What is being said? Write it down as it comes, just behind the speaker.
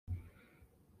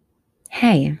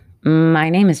Hey, my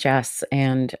name is Jess,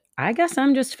 and I guess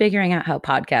I'm just figuring out how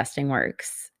podcasting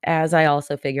works, as I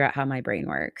also figure out how my brain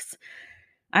works.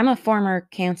 I'm a former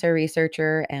cancer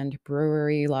researcher and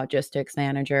brewery logistics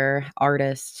manager,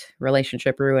 artist,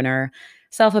 relationship ruiner,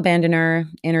 self abandoner,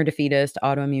 inner defeatist,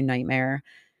 autoimmune nightmare,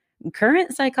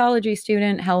 current psychology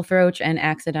student, health roach, and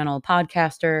accidental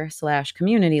podcaster slash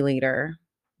community leader.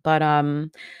 But I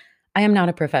am not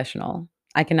a professional.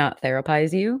 I cannot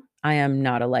therapize you. I am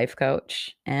not a life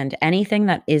coach. And anything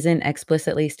that isn't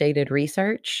explicitly stated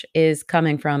research is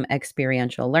coming from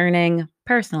experiential learning,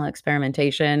 personal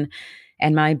experimentation,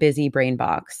 and my busy brain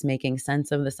box making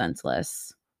sense of the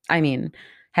senseless. I mean,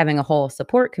 having a whole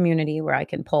support community where I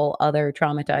can pull other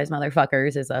traumatized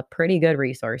motherfuckers is a pretty good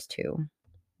resource too.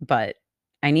 But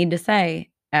I need to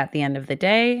say, at the end of the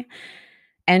day,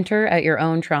 enter at your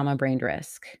own trauma brained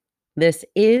risk. This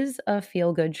is a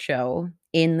feel good show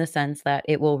in the sense that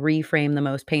it will reframe the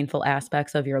most painful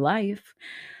aspects of your life,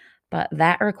 but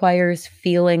that requires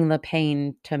feeling the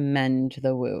pain to mend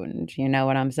the wound. You know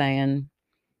what I'm saying?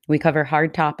 We cover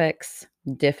hard topics,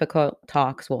 difficult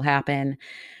talks will happen.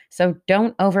 So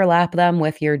don't overlap them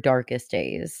with your darkest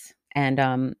days.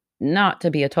 And not to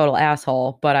be a total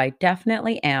asshole, but I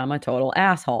definitely am a total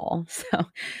asshole. So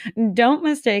don't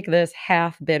mistake this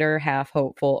half bitter, half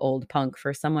hopeful old punk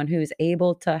for someone who's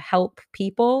able to help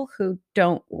people who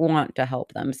don't want to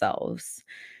help themselves.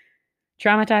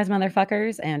 Traumatized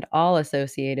motherfuckers and all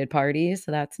associated parties,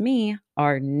 so that's me,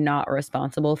 are not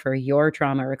responsible for your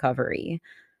trauma recovery.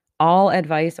 All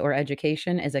advice or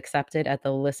education is accepted at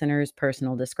the listener's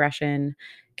personal discretion.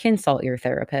 Consult your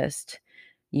therapist.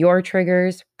 Your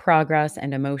triggers, progress,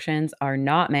 and emotions are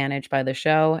not managed by the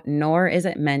show, nor is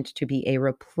it meant to be a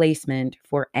replacement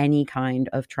for any kind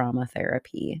of trauma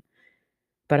therapy.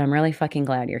 But I'm really fucking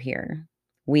glad you're here.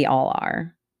 We all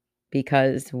are,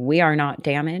 because we are not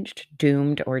damaged,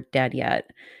 doomed, or dead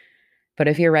yet. But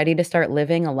if you're ready to start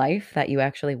living a life that you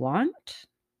actually want,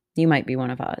 you might be one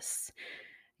of us.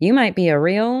 You might be a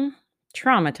real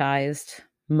traumatized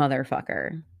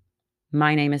motherfucker.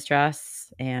 My name is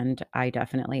Jess, and I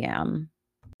definitely am.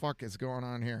 Fuck is going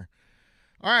on here?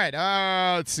 All right,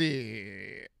 let's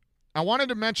see. I wanted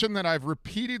to mention that I've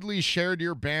repeatedly shared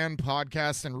your band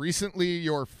podcast and recently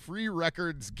your free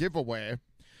records giveaway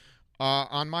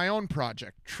on my own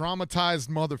project, Traumatized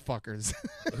Motherfuckers.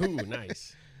 Ooh,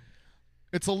 nice.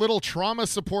 It's a little trauma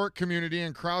support community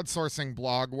and crowdsourcing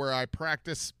blog where I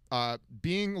practice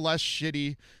being less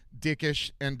shitty,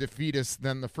 dickish, and defeatist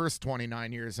than the first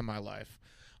 29 years of my life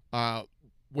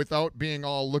without being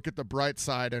all look at the bright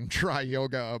side and try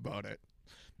yoga about it.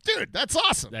 Dude, that's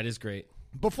awesome. That is great.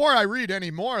 Before I read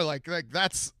any more, like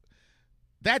that's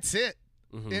it.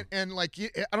 Mm-hmm. And like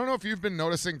I don't know if you've been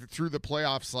noticing through the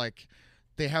playoffs, like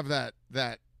they have that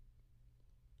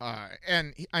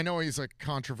and I know he's a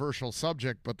controversial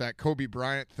subject, but that Kobe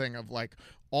Bryant thing of like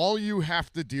all you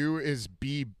have to do is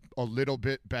be a little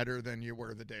bit better than you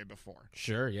were the day before.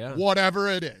 Sure, yeah. Whatever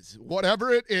it is.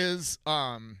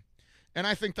 And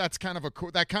I think that's kind of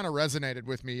that kind of resonated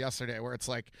with me yesterday, where it's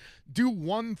like, do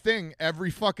one thing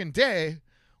every fucking day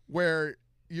where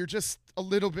you're just a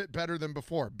little bit better than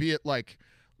before. Be it like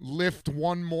do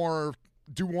one more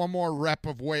rep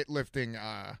of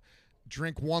weightlifting,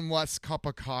 drink one less cup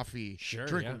of coffee, Sure,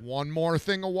 drink yeah. one more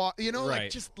thing of water, Right.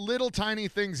 like just little tiny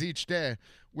things each day,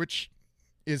 which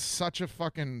is such a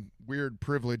fucking weird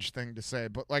privilege thing to say,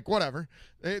 but like whatever.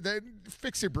 They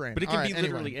fix your brain. But it can All be right,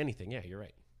 literally anyway. anything. Yeah, you're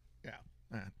right.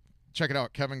 Yeah. Check it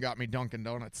out. Kevin got me Dunkin'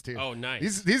 Donuts too. Oh,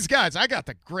 nice. These guys, I got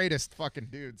the greatest fucking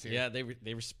dudes here. Yeah,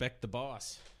 they respect the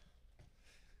boss.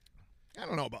 I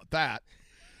don't know about that.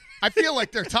 I feel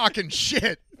like they're talking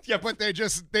shit. Yeah, but they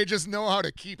just know how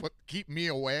to keep me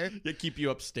away. They keep you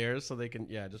upstairs so they can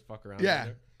just fuck around. Yeah.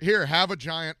 Here, have a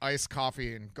giant iced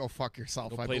coffee and go fuck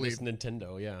yourself. Go I play believe. this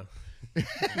Nintendo. Yeah.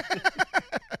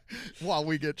 While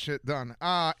we get shit done.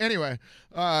 Anyway,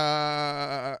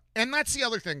 and that's the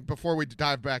other thing before we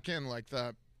dive back in, like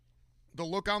the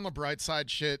look on the bright side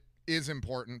shit is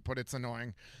important, but it's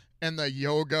annoying. And the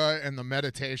yoga and the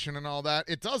meditation and all that,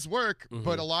 it does work,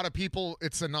 but a lot of people,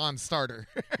 it's a non-starter.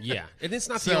 Yeah, and it's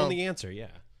not the So- only answer.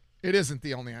 Yeah. It isn't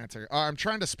the only answer. I'm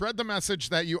trying to spread the message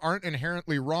that you aren't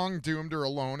inherently wrong, doomed, or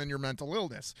alone in your mental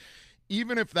illness,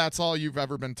 even if that's all you've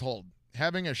ever been told.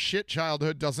 Having a shit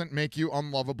childhood doesn't make you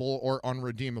unlovable or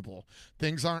unredeemable.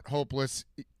 Things aren't hopeless.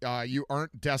 You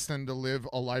aren't destined to live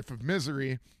a life of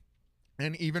misery,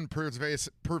 and even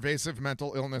pervasive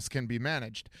mental illness can be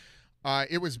managed.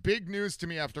 It was big news to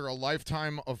me after a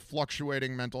lifetime of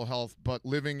fluctuating mental health, but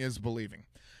living is believing.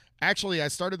 Actually, I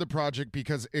started the project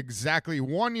because exactly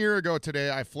 1 year ago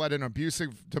today, I fled an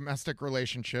abusive domestic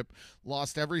relationship,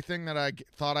 lost everything that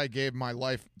thought I gave my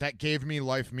life, that gave me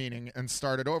life meaning, and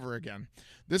started over again.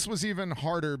 This was even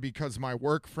harder because my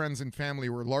work, friends, and family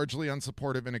were largely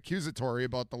unsupportive and accusatory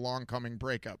about the long coming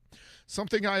breakup.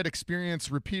 Something I had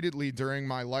experienced repeatedly during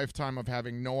my lifetime of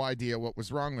having no idea what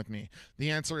was wrong with me.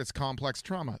 The answer is complex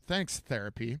trauma. Thanks,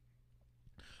 therapy.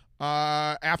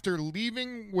 After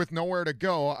leaving with nowhere to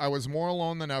go, I was more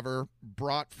alone than ever,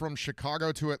 brought from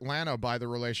Chicago to Atlanta by the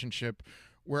relationship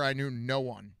where I knew no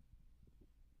one.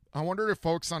 I wondered if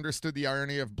folks understood the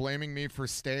irony of blaming me for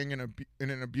staying in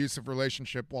an abusive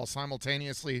relationship while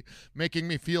simultaneously making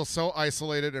me feel so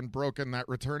isolated and broken that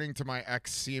returning to my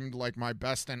ex seemed like my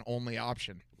best and only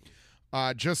option.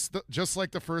 Just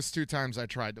like the first 2 times I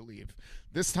tried to leave.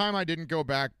 This time I didn't go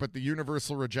back, but the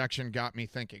universal rejection got me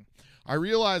thinking. I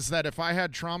realized that if I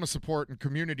had trauma support and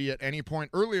community at any point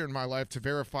earlier in my life to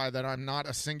verify that I'm not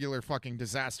a singular fucking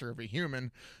disaster of a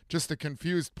human, just a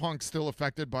confused punk still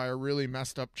affected by a really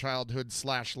messed up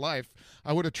childhood/life,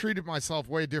 I would have treated myself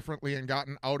way differently and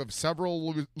gotten out of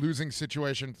several losing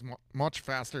situations much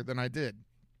faster than I did,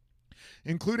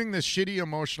 including this shitty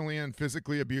emotionally and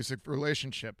physically abusive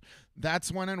relationship.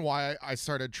 That's when and why I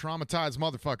started Traumatized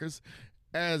Motherfuckers,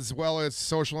 as well as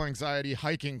Social Anxiety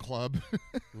Hiking Club.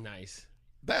 Nice.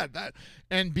 that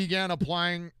and began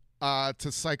applying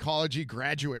to psychology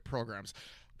graduate programs.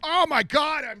 Oh my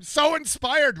God, I'm so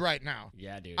inspired right now.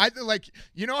 Yeah, dude. I like,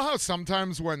 you know how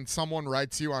sometimes when someone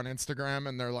writes you on Instagram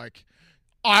and they're like,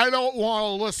 I don't want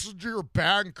to listen to your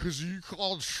band because you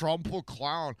called Trump a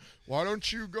clown. Why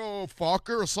don't you go fuck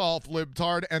yourself,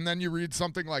 libtard? And then you read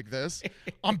something like this.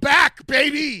 I'm back,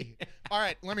 baby. All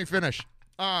right, let me finish.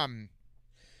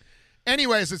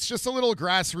 Anyways, it's just a little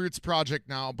grassroots project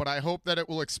now, but I hope that it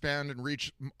will expand and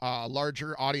reach a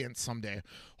larger audience someday.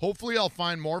 Hopefully, I'll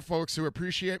find more folks who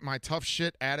appreciate my tough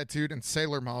shit attitude and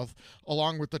sailor mouth,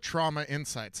 along with the trauma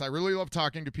insights. I really love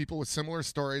talking to people with similar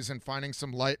stories and finding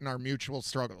some light in our mutual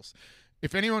struggles.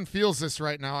 If anyone feels this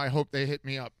right now, I hope they hit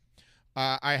me up.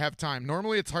 I have time.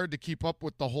 Normally, it's hard to keep up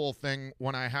with the whole thing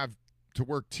when I have to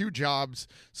work 2 jobs,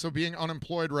 so being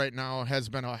unemployed right now has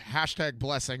been a hashtag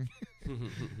blessing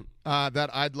that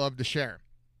I'd love to share.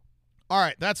 All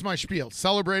right, that's my spiel.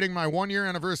 Celebrating my 1-year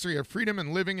anniversary of freedom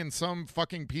and living in some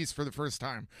fucking peace for the first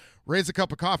time. Raise a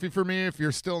cup of coffee for me if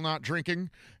you're still not drinking,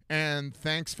 and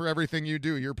thanks for everything you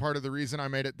do. You're part of the reason I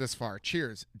made it this far.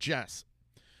 Cheers, Jess.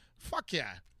 Fuck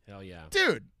yeah. Hell yeah.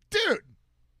 Dude,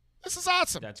 this is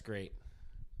awesome. That's great.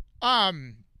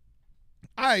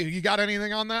 You got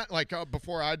anything on that? Like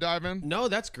before I dive in? No,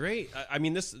 that's great. I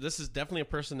mean, this is definitely a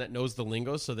person that knows the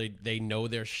lingo, so they know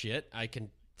their shit. I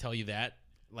can tell you that,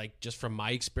 like, just from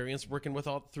my experience working with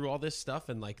through all this stuff,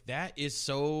 and like that is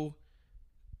so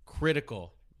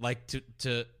critical. Like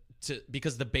to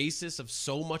because the basis of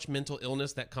so much mental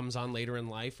illness that comes on later in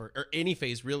life or any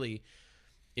phase really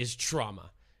is trauma,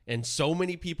 and so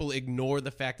many people ignore the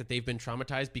fact that they've been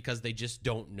traumatized because they just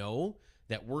don't know.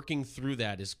 That working through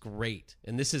that is great.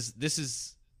 And this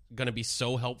is going to be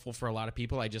so helpful for a lot of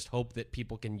people. I just hope that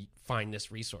people can find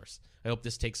this resource. I hope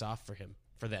this takes off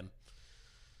for them.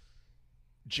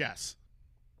 Jess.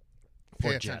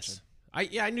 Poor Jess.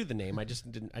 I knew the name. I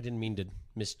didn't mean to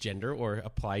misgender or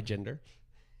apply gender.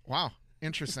 Wow.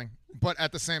 Interesting. But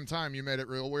at the same time, you made it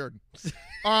real weird.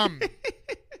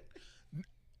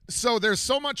 So there's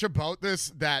so much about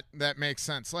this that makes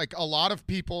sense. Like a lot of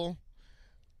people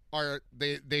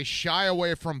they shy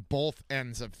away from both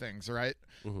ends of things, right?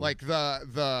 Mm-hmm. Like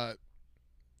the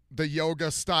yoga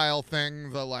style thing,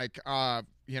 the like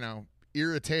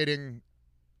irritating,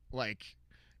 like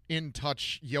in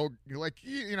touch yoga, like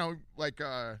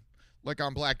like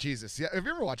on Black Jesus. Yeah, have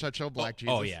you ever watched that show Black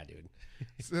Jesus? Oh yeah, dude.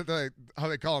 How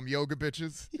they call them yoga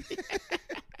bitches.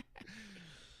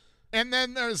 And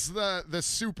then there's the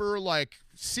super like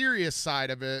serious side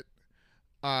of it.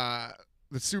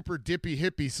 The super dippy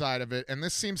hippie side of it, and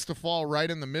this seems to fall right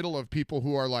in the middle of people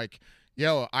who are like,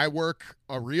 yo, I work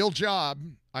a real job,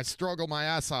 I struggle my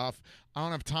ass off, I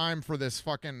don't have time for this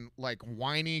fucking like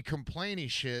whiny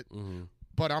complainy shit,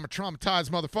 but I'm a traumatized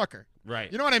motherfucker. Right.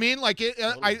 You know what I mean? Like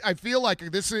I feel like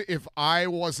this, if I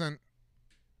wasn't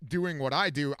doing what I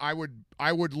do, I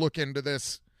would look into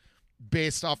this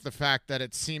based off the fact that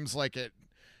it seems like it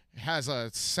has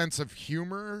a sense of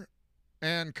humor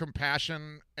and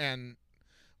compassion and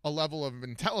a level of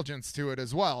intelligence to it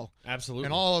as well. Absolutely.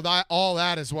 And all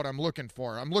that is what I'm looking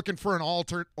for. I'm looking for an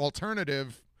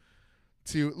alternative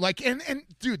to like, and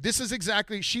dude, this is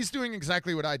she's doing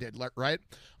exactly what I did, right?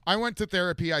 I went to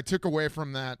therapy. I took away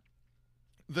from that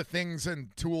the things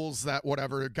and tools that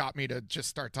whatever got me to just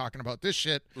start talking about this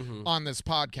shit on this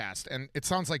podcast. And it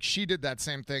sounds like she did that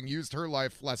same thing, used her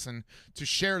life lesson to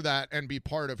share that and be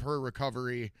part of her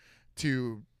recovery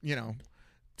to, you know,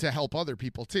 to help other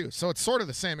people too. So it's sort of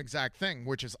the same exact thing,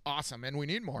 which is awesome. And we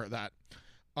need more of that.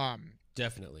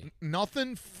 Definitely.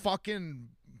 Nothing fucking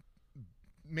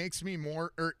makes me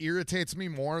more or irritates me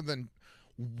more than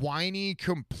whiny,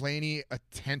 complainy,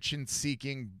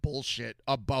 attention-seeking bullshit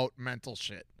about mental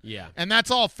shit. Yeah. And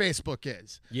that's all Facebook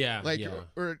is. Yeah. Like, yeah.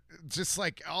 or just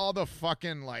like all the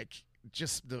fucking, like,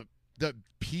 just the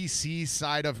PC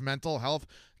side of mental health.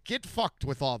 Get fucked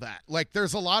with all that. Like,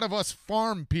 there's a lot of us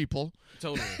farm people.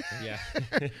 Totally. Yeah.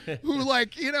 who,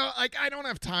 like, you know, like, I don't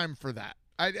have time for that.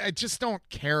 I just don't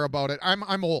care about it.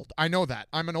 I'm old. I know that.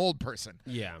 I'm an old person.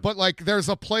 Yeah. But like there's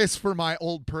a place for my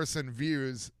old person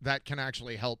views that can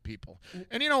actually help people.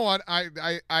 And you know what?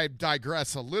 I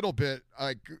digress a little bit.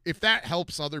 Like if that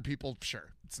helps other people, sure.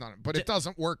 It's not, but it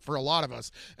doesn't work for a lot of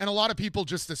us. And a lot of people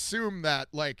just assume that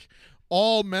like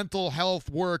all mental health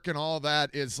work and all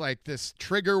that is like this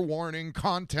trigger warning,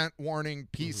 content warning,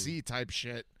 PC type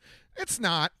shit. It's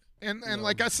not. And no.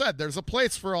 Like I said, there's a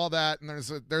place for all that, and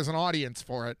there's an audience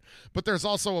for it. But there's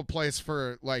also a place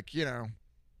for, like, you know,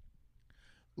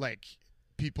 like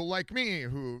people like me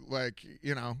who, like,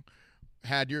 you know,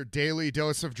 had your daily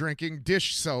dose of drinking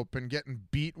dish soap and getting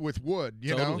beat with wood,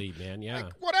 you know? Totally, man, yeah.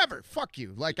 Like, whatever, fuck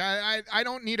you. Like, I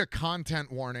don't need a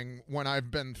content warning when I've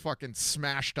been fucking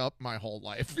smashed up my whole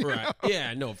life. Right. Know?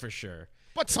 Yeah, no, for sure.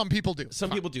 But some people do.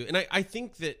 Some people do. And I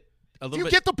think that you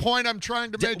get the point I'm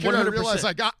trying to make? 100%. I realize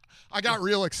I got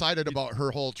real excited about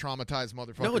her whole traumatized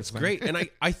motherfucker. No, it's great. And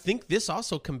I think this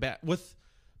also combat with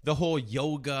the whole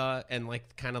yoga and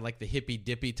like kind of like the hippy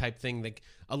dippy type thing. Like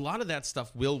a lot of that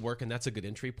stuff will work, and that's a good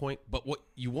entry point. But what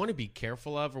you want to be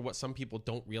careful of, or what some people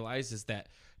don't realize, is that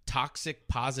toxic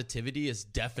positivity is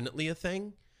definitely a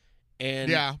thing,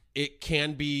 and it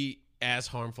can be as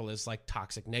harmful as like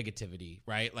toxic negativity,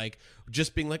 right? Like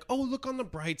just being like, oh, look on the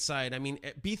bright side. I mean,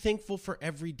 be thankful for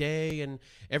every day and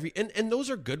and those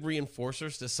are good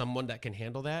reinforcers to someone that can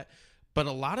handle that. But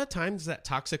a lot of times that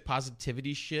toxic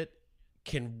positivity shit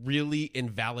can really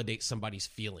invalidate somebody's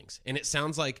feelings. And it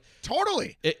sounds like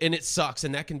totally, and it sucks.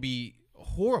 And that can be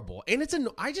horrible. And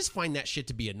I just find that shit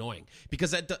to be annoying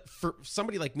because for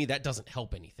somebody like me, that doesn't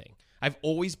help anything. I've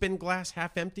always been glass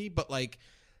half empty, but like,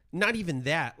 not even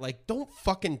that. Like, don't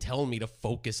fucking tell me to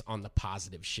focus on the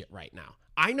positive shit right now.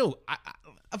 I know,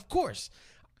 of course,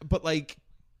 but like,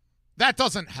 that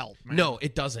doesn't help, man. No,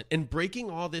 it doesn't. And breaking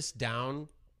all this down,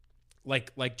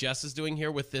 like Jess is doing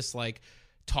here with this, like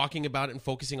talking about it and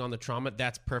focusing on the trauma,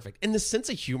 that's perfect. And the sense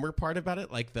of humor part about it,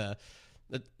 like the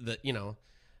you know,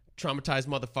 traumatized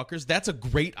motherfuckers, that's a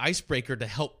great icebreaker to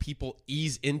help people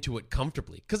ease into it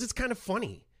comfortably because it's kind of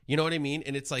funny. You know what I mean?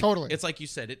 And it's like, totally. It's like you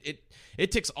said,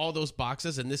 it ticks all those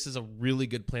boxes, and this is a really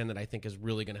good plan that I think is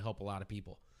really going to help a lot of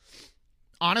people.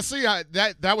 Honestly,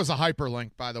 that was a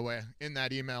hyperlink, by the way, in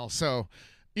that email. So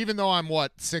even though I'm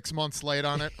 6 months late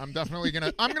on it, I'm definitely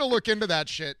gonna look into that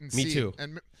shit and see. Me too.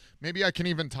 And maybe I can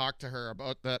even talk to her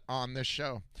about that on this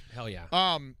show. Hell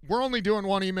yeah. We're only doing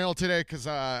one email today because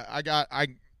I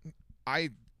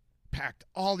packed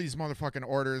all these motherfucking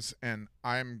orders, and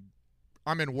I'm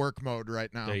in work mode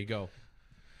right now. There you go.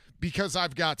 Because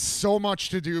I've got so much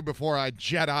to do before I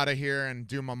jet out of here and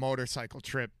do my motorcycle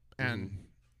trip.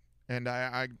 And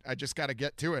I just got to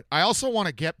get to it. I also want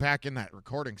to get back in that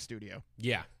recording studio.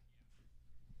 Yeah.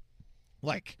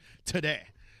 Like today.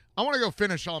 I want to go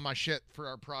finish all my shit for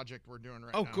our project we're doing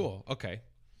right now. Oh, cool. Okay.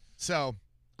 So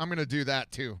I'm going to do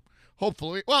that too.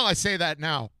 Hopefully. Well, I say that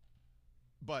now.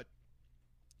 But,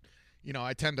 you know,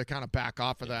 I tend to kind of back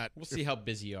off of that. We'll see how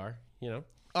busy you are. You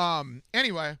know.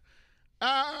 Anyway,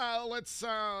 let's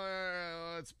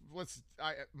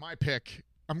my pick.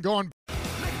 I'm going.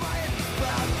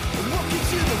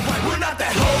 We're not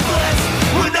that hopeless.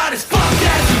 We're not as fucked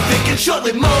as you think in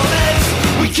short-lived moments.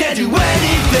 We can't do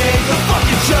anything. The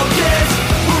fucking joke is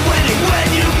we're winning when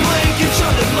you blink in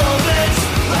short-lived moments.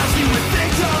 Last you with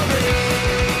victory.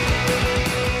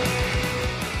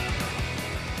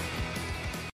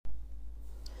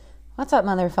 What's up,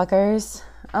 motherfuckers?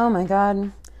 Oh my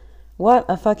god. What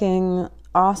a fucking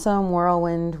awesome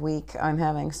whirlwind week I'm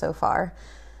having so far.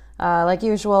 Like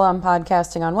usual, I'm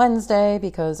podcasting on Wednesday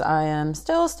because I am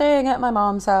still staying at my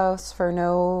mom's house for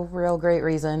no real great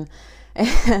reason,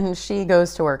 and she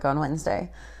goes to work on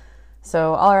Wednesday.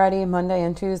 So already Monday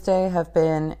and Tuesday have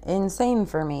been insane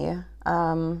for me.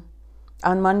 On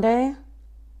Monday,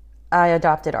 I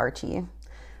adopted Archie.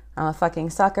 I'm a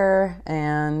fucking sucker,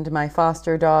 and my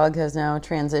foster dog has now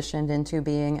transitioned into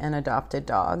being an adopted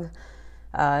dog.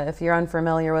 If you're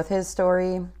unfamiliar with his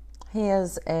story, he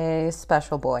is a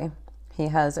special boy. He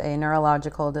has a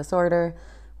neurological disorder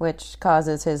which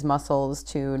causes his muscles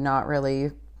to not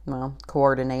really,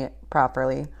 coordinate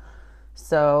properly.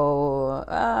 So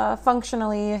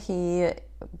functionally, he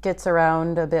gets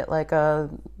around a bit like a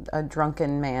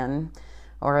drunken man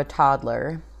or a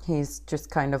toddler. He's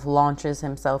just kind of launches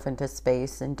himself into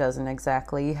space and doesn't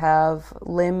exactly have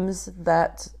limbs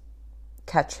that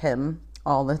catch him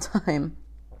all the time.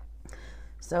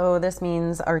 So this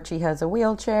means Archie has a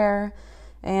wheelchair,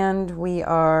 and we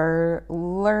are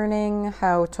learning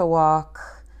how to walk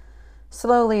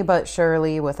slowly but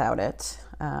surely without it.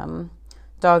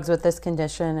 Dogs with this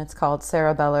condition, it's called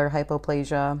cerebellar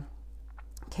hypoplasia,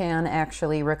 can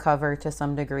actually recover to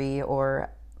some degree, or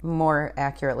more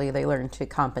accurately, they learn to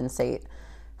compensate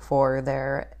for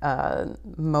their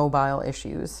mobile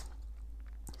issues.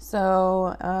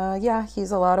 So,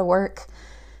 he's a lot of work.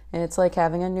 It's like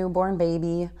having a newborn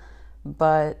baby,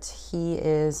 but he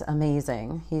is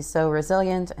amazing. He's so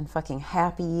resilient and fucking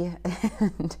happy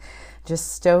and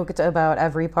just stoked about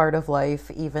every part of life,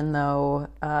 even though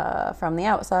from the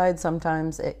outside,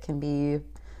 sometimes it can be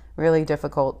really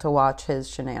difficult to watch his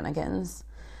shenanigans.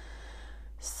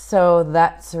 So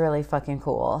that's really fucking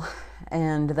cool.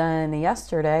 And then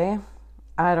yesterday,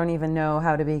 I don't even know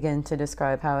how to begin to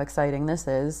describe how exciting this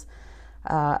is.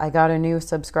 I got a new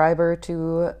subscriber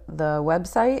to the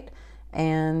website,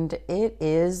 and it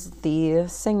is the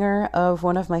singer of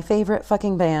one of my favorite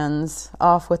fucking bands,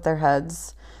 Off With Their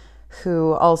Heads,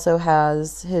 who also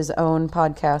has his own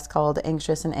podcast called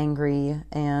Anxious and Angry,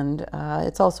 and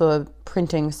it's also a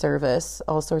printing service,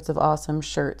 all sorts of awesome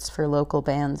shirts for local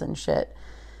bands and shit.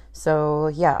 So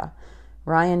yeah,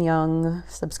 Ryan Young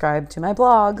subscribed to my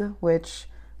blog, which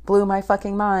blew my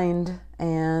fucking mind,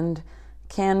 and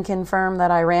can confirm that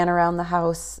I ran around the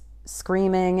house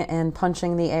screaming and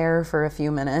punching the air for a few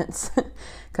minutes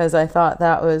because I thought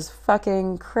that was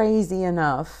fucking crazy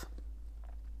enough.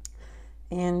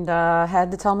 And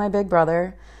had to tell my big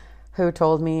brother, who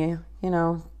told me,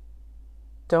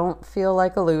 don't feel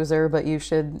like a loser, but you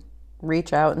should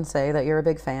reach out and say that you're a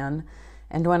big fan.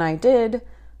 And when I did,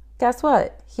 guess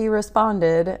what? He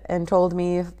responded and told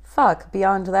me, fuck,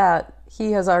 beyond that,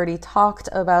 he has already talked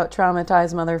about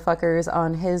Traumatized Motherfuckers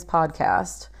on his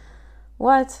podcast.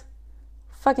 What?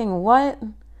 Fucking what?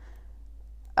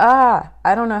 I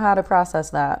don't know how to process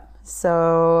that.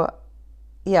 So,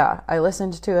 yeah, I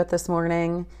listened to it this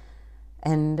morning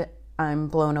and I'm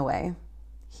blown away.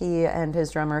 He and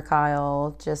his drummer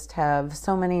Kyle just have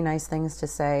so many nice things to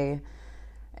say,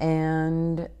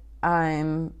 and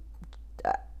I'm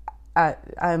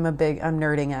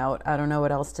nerding out. I don't know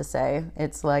what else to say.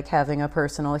 It's like having a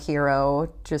personal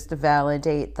hero just to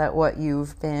validate that what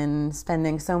you've been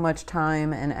spending so much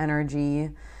time and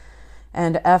energy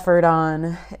and effort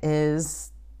on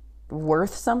is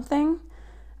worth something.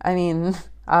 I mean,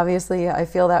 obviously, I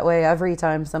feel that way every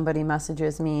time somebody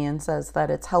messages me and says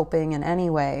that it's helping in any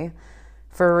way.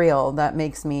 For real, that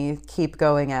makes me keep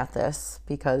going at this,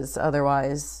 because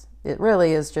otherwise it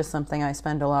really is just something I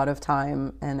spend a lot of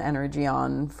time and energy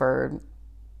on for,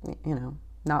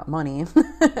 not money.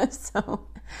 So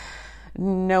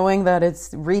knowing that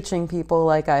it's reaching people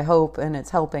like I hope and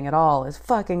it's helping at all is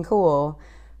fucking cool.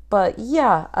 But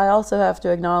yeah, I also have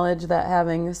to acknowledge that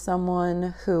having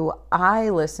someone who I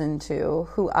listen to,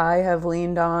 who I have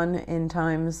leaned on in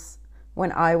times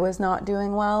when I was not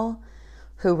doing well,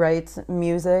 who writes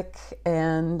music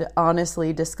and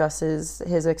honestly discusses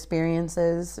his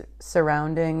experiences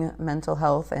surrounding mental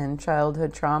health and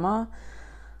childhood trauma,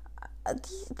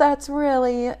 that's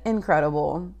really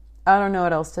incredible. I don't know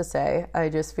what else to say. I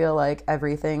just feel like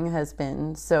everything has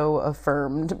been so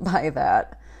affirmed by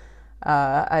that.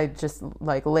 I just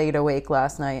laid awake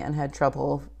last night and had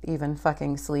trouble even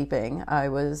fucking sleeping. I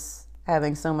was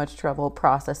having so much trouble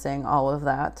processing all of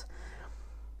that.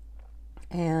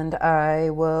 And I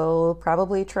will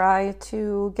probably try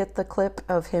to get the clip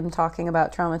of him talking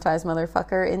about Traumatized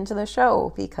Motherfucker into the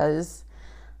show, because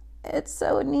it's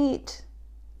so neat.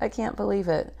 I can't believe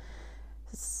it.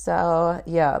 So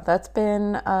yeah, that's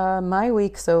been my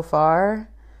week so far.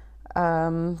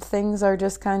 Things are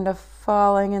just kind of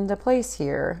falling into place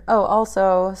here. Oh,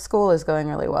 also, school is going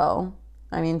really well.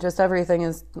 I mean, just everything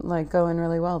is going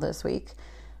really well this week.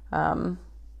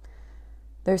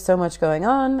 There's so much going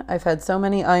on. I've had so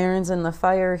many irons in the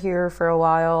fire here for a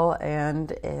while,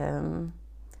 and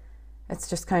it's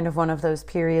just kind of one of those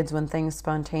periods when things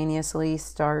spontaneously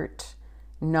start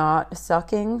not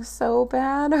sucking so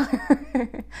bad.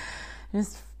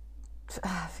 Just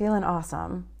feeling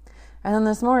awesome. And then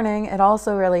this morning, it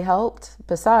also really helped,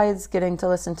 besides getting to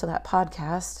listen to that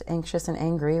podcast, Anxious and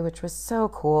Angry, which was so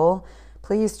cool.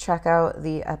 Please check out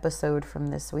the episode from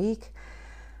this week.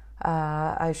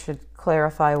 I should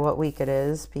clarify what week it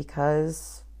is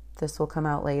because this will come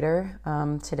out later.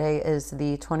 Today is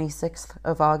the 26th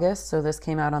of August, so this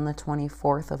came out on the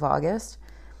 24th of August.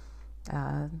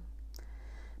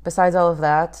 Besides all of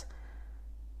that,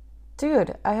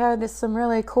 dude, I had some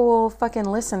really cool fucking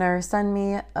listener send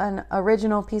me an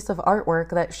original piece of artwork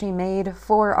that she made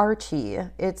for Archie.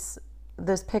 It's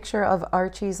this picture of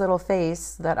Archie's little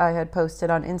face that I had posted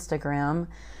on Instagram,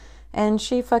 and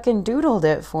she fucking doodled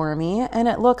it for me, and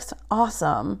it looks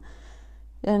awesome.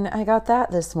 And I got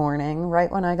that this morning,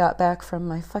 right when I got back from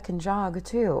my fucking jog,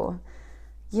 too.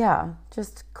 Yeah,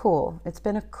 just cool. It's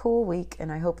been a cool week,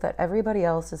 and I hope that everybody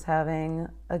else is having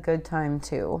a good time,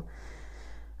 too.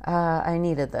 I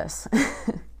needed this.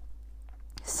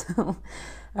 So,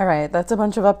 all right, that's a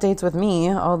bunch of updates with me,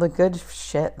 all the good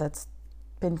shit that's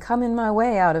been coming my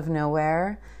way out of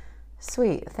nowhere.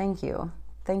 Sweet, thank you.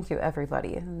 Thank you,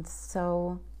 everybody. It's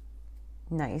so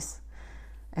nice.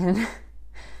 And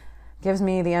gives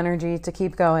me the energy to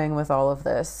keep going with all of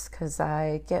this, because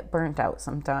I get burnt out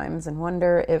sometimes and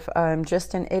wonder if I'm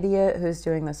just an idiot who's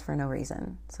doing this for no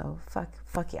reason. So,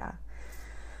 fuck yeah.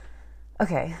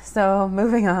 Okay, so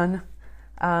moving on.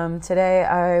 Today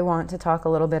I want to talk a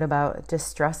little bit about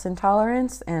distress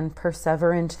intolerance and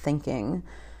perseverant thinking.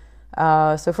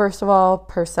 So first of all,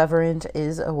 perseverant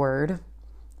is a word.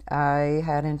 I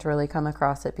hadn't really come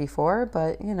across it before,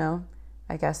 but you know,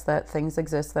 I guess that things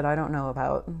exist that I don't know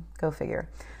about. Go figure.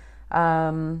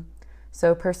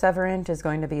 So perseverant is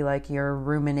going to be like your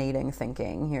ruminating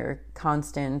thinking, your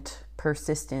constant,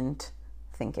 persistent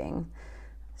thinking.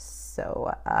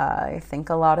 So I think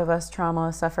a lot of us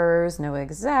trauma sufferers know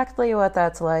exactly what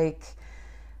that's like.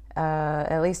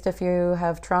 At least if you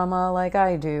have trauma like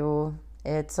I do,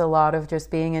 it's a lot of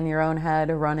just being in your own head,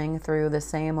 running through the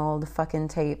same old fucking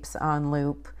tapes on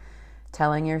loop,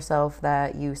 telling yourself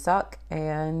that you suck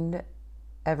and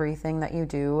everything that you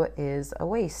do is a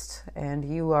waste and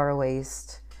you are a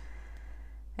waste,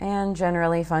 and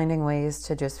generally finding ways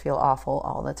to just feel awful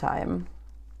all the time.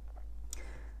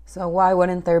 So why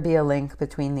wouldn't there be a link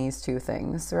between these two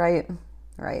things, right?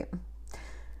 Right.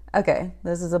 Okay,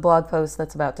 this is a blog post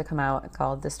that's about to come out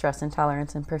called Distress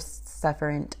Intolerance and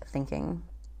Perseverant Thinking.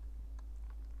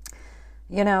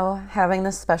 You know, having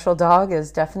this special dog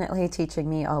is definitely teaching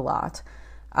me a lot.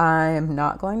 I'm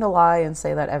not going to lie and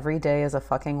say that every day is a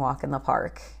fucking walk in the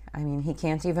park. I mean, he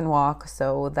can't even walk,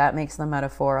 so that makes the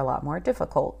metaphor a lot more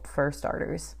difficult for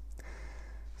starters.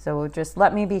 So just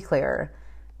let me be clear.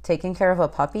 Taking care of a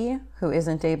puppy who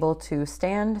isn't able to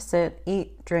stand, sit,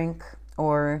 eat, drink,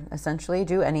 or essentially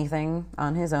do anything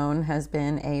on his own has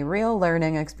been a real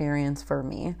learning experience for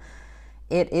me.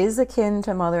 It is akin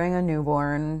to mothering a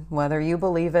newborn, whether you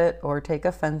believe it or take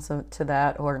offense to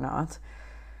that or not.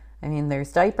 I mean,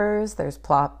 there's diapers, there's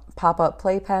pop-up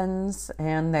playpens,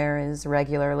 and there is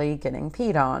regularly getting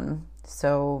peed on.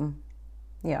 So,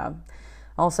 yeah.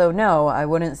 Also, no, I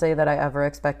wouldn't say that I ever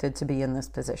expected to be in this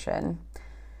position.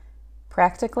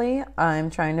 Practically, I'm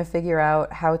trying to figure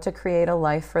out how to create a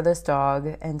life for this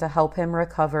dog and to help him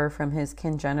recover from his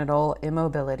congenital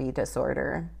immobility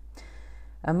disorder.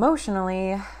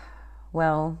 Emotionally,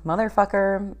 well,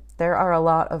 motherfucker, there are a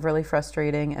lot of really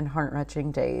frustrating and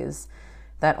heart-wrenching days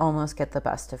that almost get the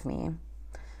best of me.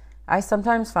 I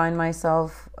sometimes find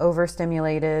myself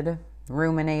overstimulated,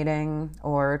 ruminating,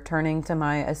 or turning to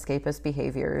my escapist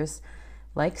behaviors,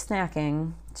 like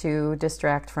snacking, to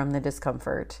distract from the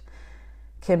discomfort.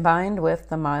 Combined with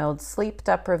the mild sleep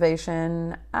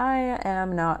deprivation, I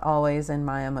am not always in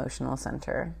my emotional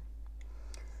center.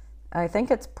 I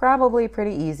think it's probably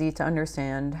pretty easy to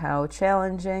understand how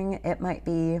challenging it might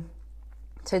be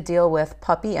to deal with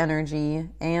puppy energy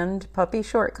and puppy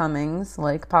shortcomings,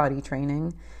 like potty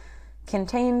training,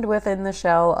 contained within the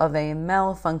shell of a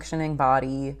malfunctioning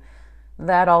body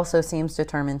that also seems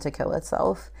determined to kill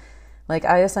itself. Like,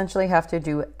 I essentially have to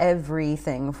do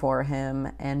everything for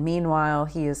him, and meanwhile,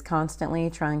 he is constantly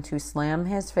trying to slam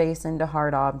his face into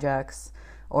hard objects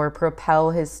or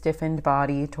propel his stiffened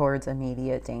body towards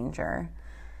immediate danger.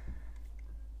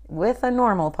 With a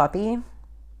normal puppy,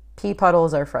 pee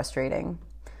puddles are frustrating.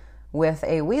 With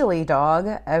a wheelie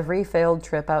dog, every failed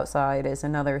trip outside is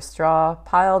another straw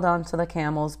piled onto the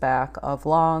camel's back of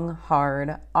long,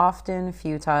 hard, often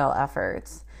futile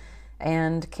efforts.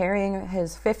 And carrying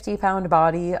his 50-pound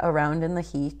body around in the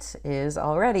heat is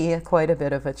already quite a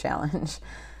bit of a challenge.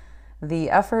 The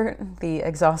effort, the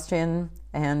exhaustion,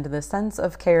 and the sense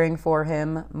of caring for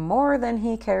him more than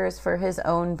he cares for his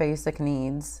own basic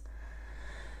needs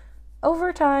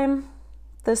Over time,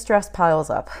 the stress piles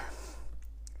up.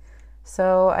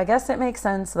 So I guess it makes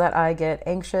sense that I get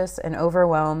anxious and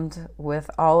overwhelmed with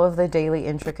all of the daily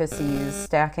intricacies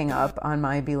stacking up on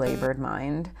my belabored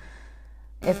mind.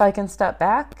 If I can step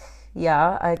back,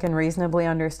 yeah, I can reasonably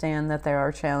understand that there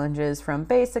are challenges from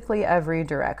basically every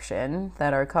direction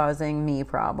that are causing me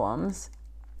problems.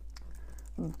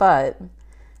 But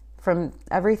from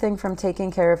everything from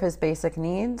taking care of his basic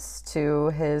needs to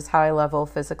his high-level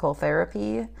physical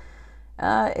therapy,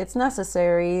 it's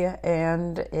necessary,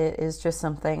 and it is just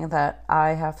something that I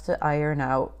have to iron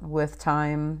out with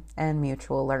time and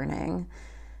mutual learning,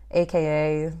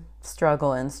 aka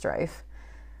struggle and strife.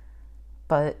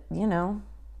 But, you know,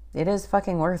 it is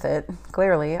fucking worth it.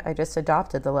 Clearly, I just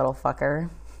adopted the little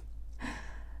fucker.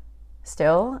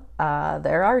 Still,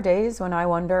 there are days when I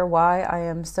wonder why I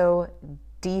am so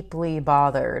deeply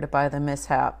bothered by the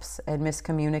mishaps and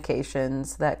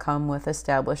miscommunications that come with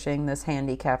establishing this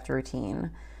handicapped routine.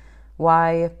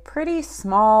 Why pretty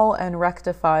small and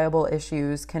rectifiable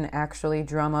issues can actually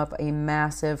drum up a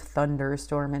massive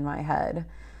thunderstorm in my head.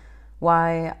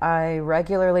 Why I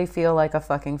regularly feel like a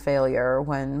fucking failure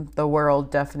when the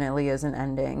world definitely isn't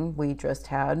ending. We just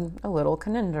had a little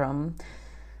conundrum.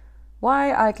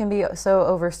 Why I can be so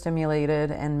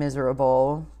overstimulated and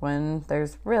miserable when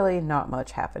there's really not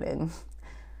much happening.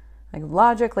 Like,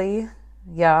 logically,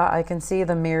 yeah, I can see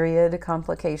the myriad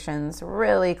complications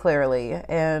really clearly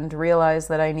and realize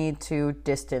that I need to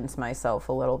distance myself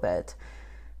a little bit.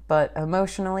 But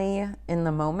emotionally, in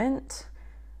the moment,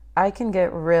 I can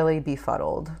get really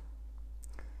befuddled.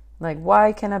 Like,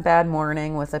 why can a bad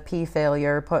morning with a pee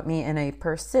failure put me in a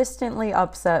persistently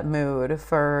upset mood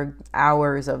for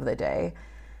hours of the day?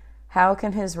 How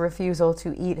can his refusal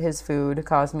to eat his food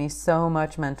cause me so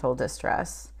much mental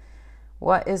distress?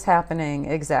 What is happening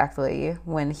exactly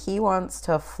when he wants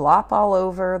to flop all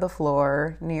over the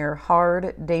floor near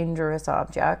hard, dangerous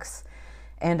objects,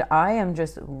 and I am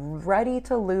just ready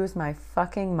to lose my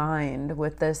fucking mind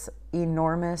with this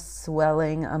enormous,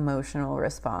 swelling emotional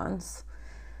response?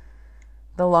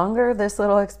 The longer this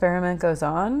little experiment goes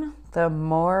on, the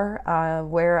more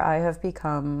aware I have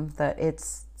become that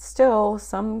it's still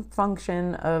some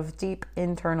function of deep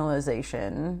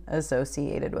internalization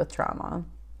associated with trauma.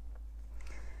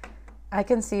 I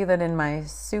can see that in my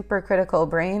supercritical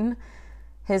brain,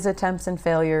 his attempts and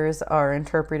failures are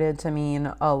interpreted to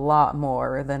mean a lot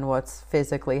more than what's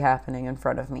physically happening in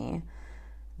front of me.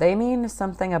 They mean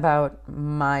something about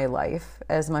my life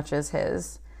as much as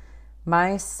his.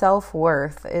 My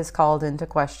self-worth is called into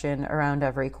question around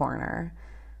every corner.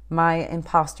 My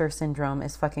imposter syndrome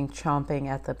is fucking chomping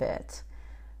at the bit.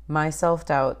 My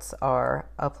self-doubts are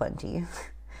aplenty.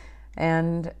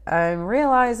 And I'm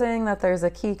realizing that there's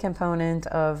a key component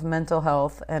of mental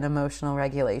health and emotional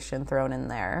regulation thrown in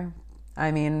there.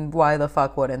 I mean, why the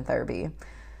fuck wouldn't there be?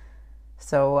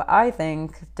 So I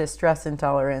think distress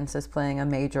intolerance is playing a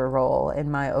major role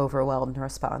in my overwhelmed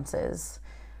responses.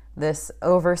 This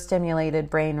overstimulated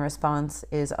brain response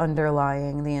is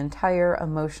underlying the entire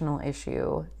emotional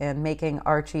issue and making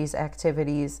Archie's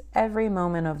activities every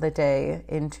moment of the day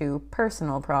into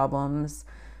personal problems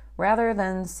rather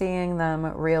than seeing them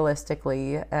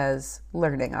realistically as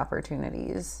learning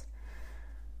opportunities.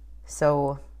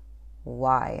 So,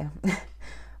 why?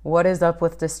 What is up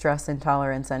with distress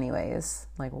intolerance anyways?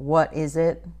 Like, what is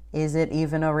it? Is it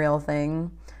even a real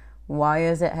thing? Why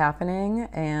is it happening?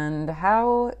 And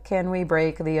how can we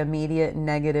break the immediate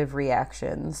negative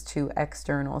reactions to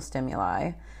external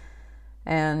stimuli?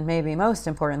 And maybe most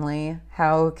importantly,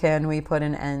 how can we put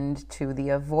an end to the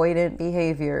avoidant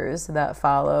behaviors that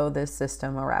follow this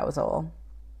system arousal?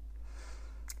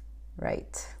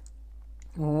 Right.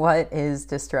 What is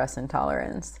distress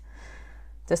intolerance?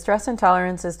 Distress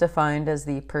intolerance is defined as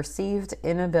the perceived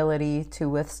inability to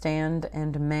withstand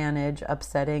and manage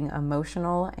upsetting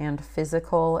emotional and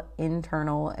physical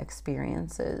internal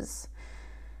experiences.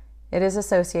 It is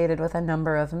associated with a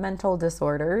number of mental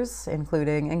disorders,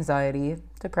 including anxiety,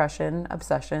 depression,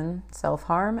 obsession,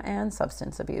 self-harm, and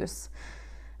substance abuse.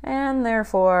 And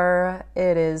therefore,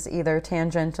 it is either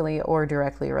tangentially or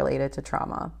directly related to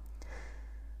trauma.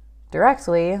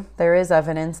 Directly, there is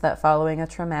evidence that following a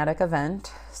traumatic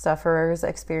event, sufferers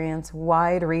experience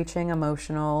wide-reaching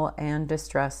emotional and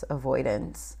distress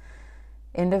avoidance.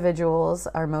 Individuals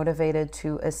are motivated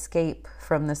to escape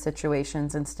from the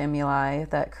situations and stimuli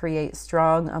that create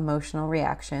strong emotional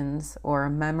reactions or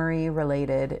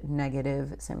memory-related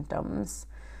negative symptoms.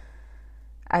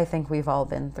 I think we've all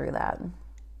been through that.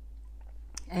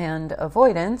 And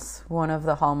avoidance, one of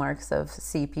the hallmarks of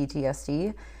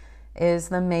CPTSD, is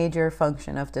the major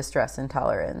function of distress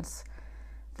intolerance.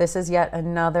 This is yet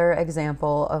another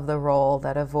example of the role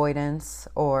that avoidance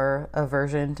or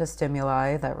aversion to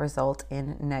stimuli that result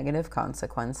in negative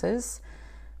consequences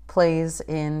plays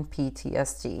in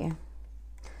PTSD.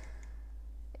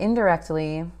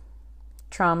 Indirectly,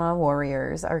 trauma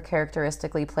warriors are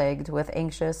characteristically plagued with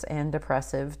anxious and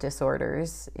depressive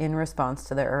disorders in response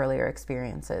to their earlier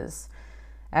experiences.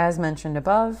 As mentioned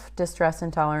above, distress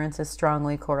intolerance is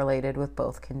strongly correlated with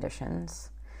both conditions.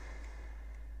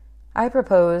 I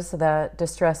propose that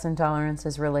distress intolerance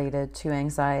is related to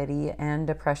anxiety and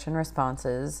depression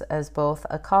responses as both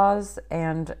a cause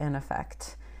and an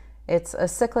effect. It's a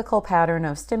cyclical pattern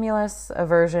of stimulus,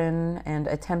 aversion, and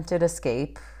attempted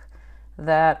escape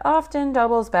that often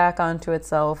doubles back onto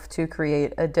itself to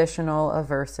create additional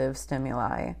aversive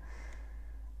stimuli.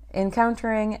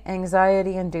 Encountering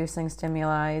anxiety-inducing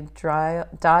stimuli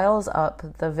dials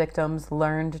up the victim's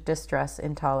learned distress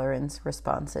intolerance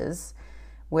responses,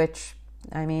 which,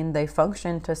 they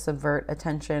function to subvert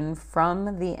attention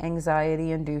from the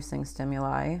anxiety-inducing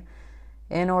stimuli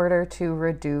in order to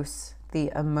reduce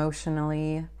the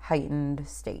emotionally heightened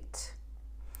state.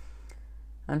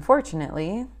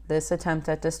 Unfortunately, this attempt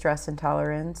at distress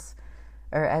avoidance,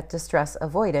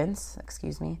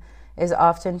 is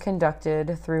often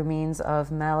conducted through means of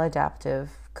maladaptive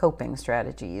coping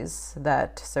strategies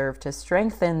that serve to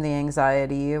strengthen the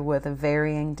anxiety with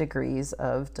varying degrees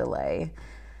of delay.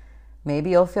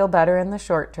 Maybe you'll feel better in the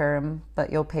short term,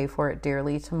 but you'll pay for it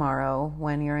dearly tomorrow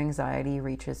when your anxiety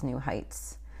reaches new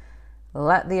heights.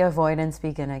 Let the avoidance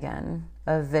begin again.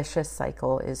 A vicious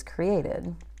cycle is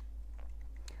created.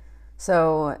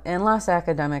 So, in less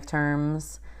academic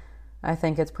terms, I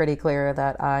think it's pretty clear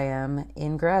that I am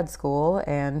in grad school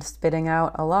and spitting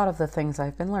out a lot of the things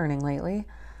I've been learning lately.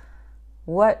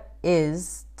 What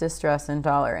is distress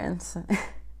intolerance?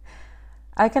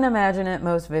 I can imagine it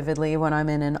most vividly when I'm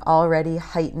in an already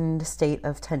heightened state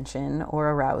of tension or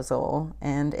arousal,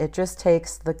 and it just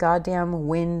takes the goddamn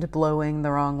wind blowing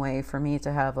the wrong way for me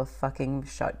to have a fucking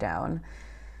shutdown.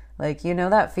 Like, you know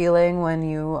that feeling when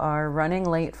you are running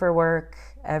late for work,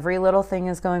 every little thing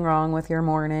is going wrong with your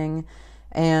morning,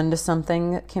 and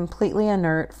something completely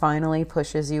inert finally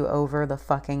pushes you over the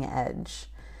fucking edge.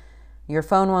 Your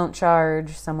phone won't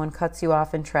charge, someone cuts you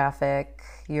off in traffic,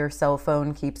 your cell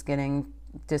phone keeps getting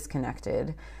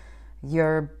disconnected,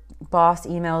 your boss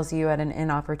emails you at an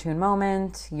inopportune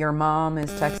moment, your mom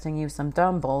is texting you some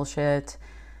dumb bullshit,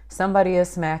 somebody is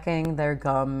smacking their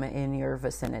gum in your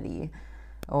vicinity,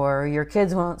 or your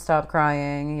kids won't stop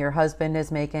crying, your husband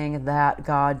is making that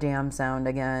goddamn sound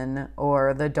again,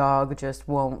 or the dog just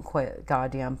won't quit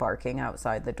goddamn barking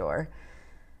outside the door.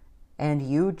 And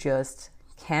you just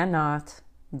cannot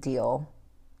deal.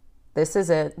 This is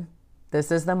it. This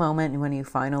is the moment when you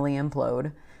finally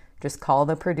implode. Just call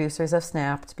the producers of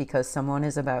Snapped because someone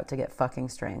is about to get fucking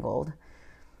strangled.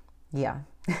 Yeah.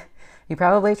 You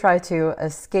probably try to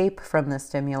escape from the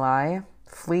stimuli,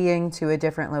 fleeing to a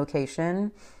different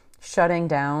location, shutting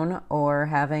down, or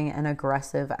having an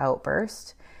aggressive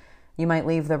outburst. You might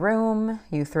leave the room,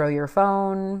 you throw your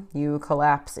phone, you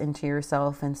collapse into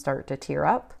yourself and start to tear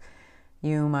up.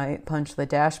 You might punch the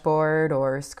dashboard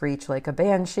or screech like a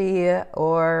banshee,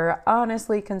 or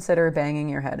honestly consider banging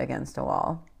your head against a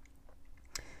wall.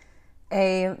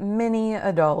 A mini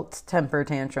adult temper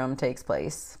tantrum takes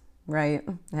place, right?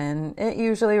 And it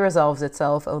usually resolves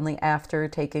itself only after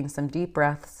taking some deep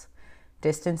breaths,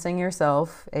 distancing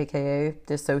yourself, aka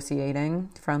dissociating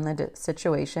from the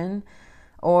situation,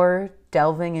 or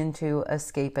delving into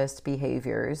escapist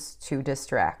behaviors to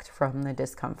distract from the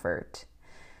discomfort.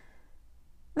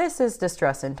 This is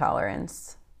distress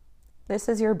intolerance. This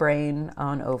is your brain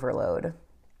on overload.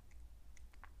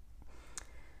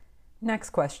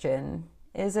 Next question.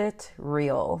 Is it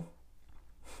real?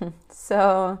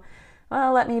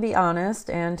 Let me be honest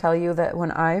and tell you that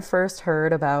when I first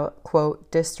heard about,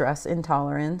 quote, distress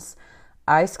intolerance,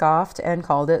 I scoffed and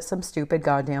called it some stupid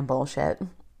goddamn bullshit.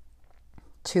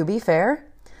 To be fair,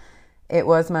 it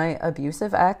was my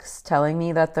abusive ex telling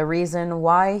me that the reason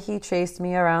why he chased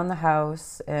me around the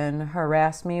house and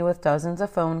harassed me with dozens of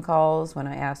phone calls when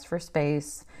I asked for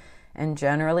space and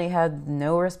generally had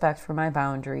no respect for my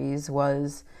boundaries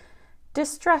was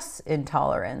distress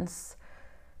intolerance.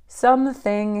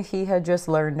 Something he had just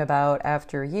learned about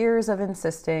after years of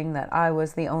insisting that I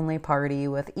was the only party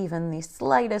with even the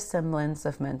slightest semblance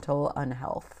of mental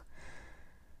unhealth.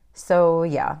 So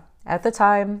yeah, at the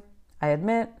time, I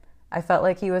admit, I felt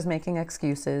like he was making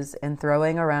excuses and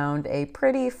throwing around a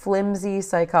pretty flimsy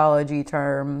psychology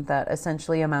term that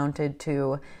essentially amounted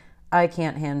to, I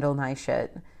can't handle my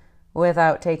shit,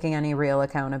 without taking any real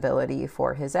accountability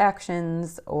for his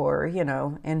actions or,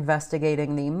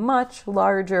 investigating the much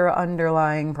larger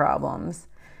underlying problems.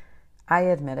 I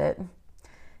admit it.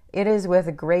 It is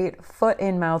with great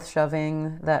foot-in-mouth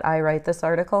shoving that I write this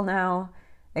article now,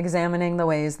 examining the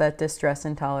ways that distress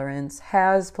intolerance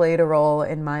has played a role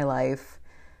in my life,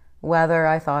 whether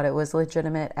I thought it was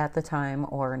legitimate at the time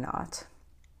or not.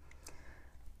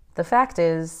 The fact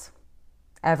is,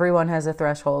 everyone has a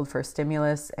threshold for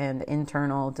stimulus and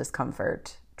internal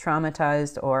discomfort,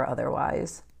 traumatized or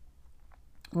otherwise.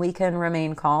 We can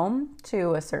remain calm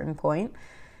to a certain point,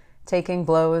 taking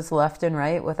blows left and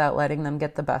right without letting them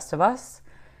get the best of us,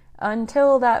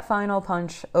 until that final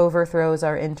punch overthrows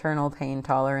our internal pain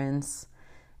tolerance.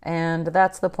 And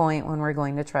that's the point when we're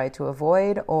going to try to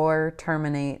avoid or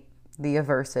terminate the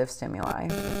aversive stimuli.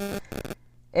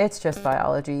 It's just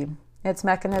biology. It's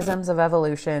mechanisms of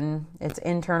evolution, it's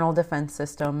internal defense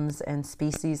systems, and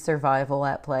species survival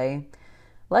at play.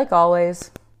 Like always,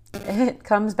 it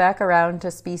comes back around to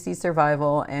species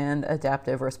survival and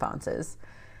adaptive responses.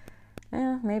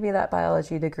 Maybe that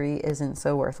biology degree isn't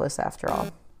so worthless after all.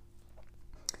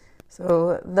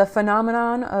 So the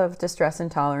phenomenon of distress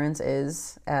intolerance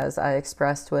is, as I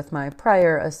expressed with my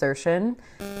prior assertion,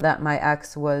 that my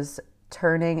ex was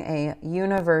turning a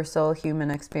universal human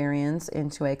experience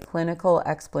into a clinical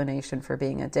explanation for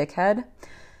being a dickhead.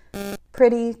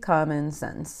 Pretty common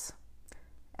sense.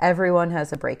 Everyone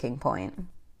has a breaking point.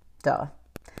 Duh.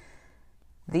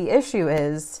 The issue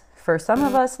is, for some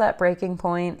of us, that breaking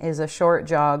point is a short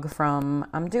jog from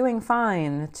I'm doing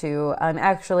fine to I'm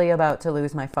actually about to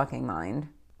lose my fucking mind.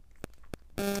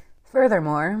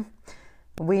 Furthermore,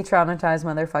 we traumatized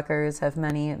motherfuckers have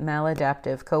many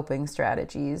maladaptive coping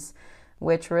strategies,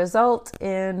 which result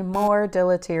in more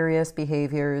deleterious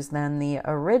behaviors than the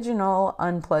original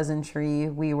unpleasantry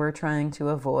we were trying to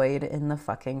avoid in the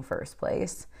fucking first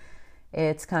place.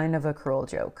 It's kind of a cruel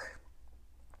joke.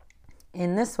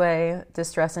 In this way,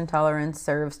 distress intolerance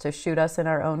serves to shoot us in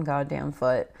our own goddamn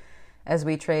foot as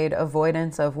we trade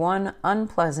avoidance of one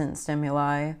unpleasant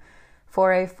stimuli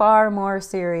for a far more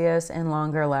serious and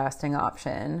longer lasting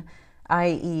option,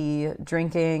 i.e.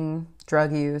 drinking,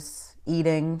 drug use,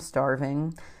 eating,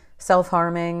 starving,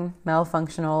 self-harming,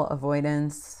 malfunctional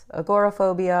avoidance,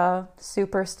 agoraphobia,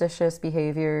 superstitious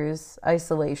behaviors,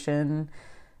 isolation,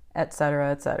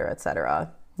 etc., etc.,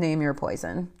 etc. Name your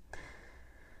poison.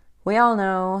 We all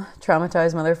know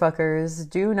traumatized motherfuckers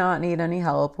do not need any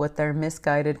help with their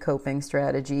misguided coping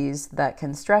strategies that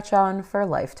can stretch on for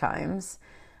lifetimes.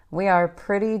 We are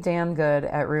pretty damn good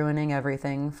at ruining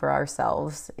everything for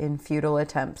ourselves in futile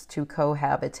attempts to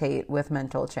cohabitate with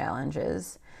mental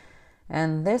challenges.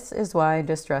 And this is why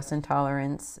distress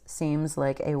intolerance seems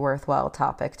like a worthwhile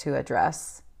topic to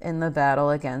address in the battle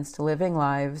against living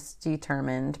lives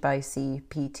determined by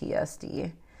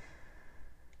CPTSD.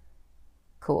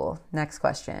 Cool. Next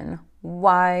question.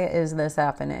 Why is this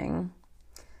happening?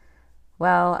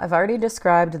 Well, I've already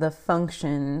described the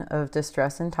function of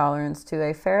distress intolerance to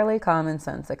a fairly common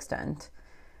sense extent.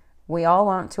 We all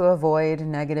want to avoid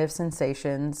negative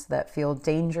sensations that feel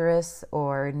dangerous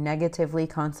or negatively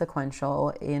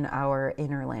consequential in our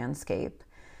inner landscape.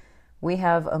 We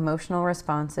have emotional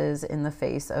responses in the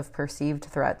face of perceived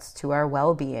threats to our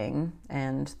well-being,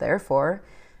 and therefore,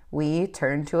 we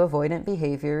turn to avoidant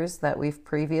behaviors that we've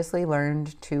previously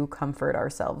learned to comfort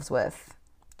ourselves with,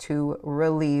 to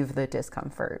relieve the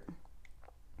discomfort.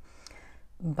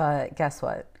 But guess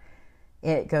what?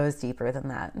 It goes deeper than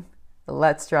that.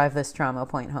 Let's drive this trauma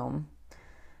point home.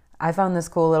 I found this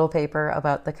cool little paper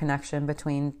about the connection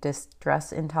between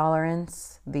distress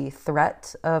intolerance, the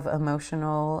threat of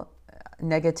emotional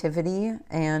negativity,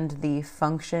 and the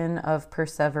function of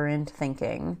perseverant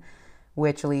thinking,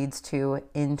 which leads to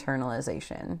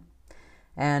internalization.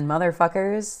 And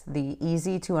motherfuckers, the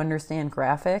easy to understand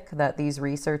graphic that these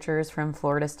researchers from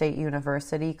Florida State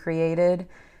University created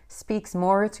speaks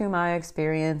more to my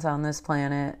experience on this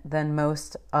planet than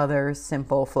most other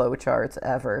simple flowcharts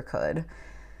ever could.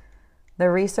 The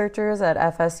researchers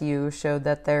at FSU showed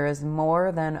that there is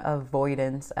more than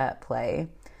avoidance at play.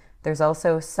 There's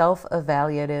also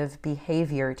self-evaluative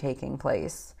behavior taking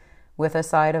place, with a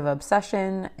side of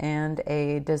obsession and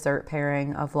a dessert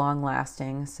pairing of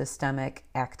long-lasting systemic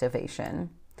activation.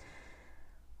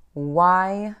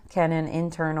 Why can an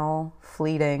internal,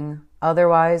 fleeting,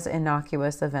 otherwise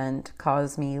innocuous event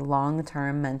cause me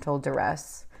long-term mental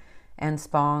duress and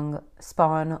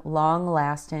spawn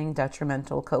long-lasting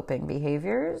detrimental coping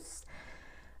behaviors?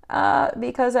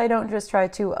 Because I don't just try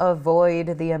to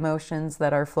avoid the emotions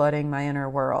that are flooding my inner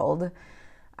world.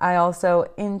 I also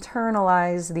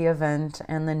internalize the event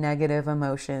and the negative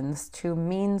emotions to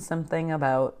mean something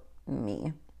about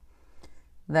me.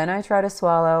 Then I try to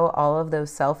swallow all of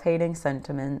those self-hating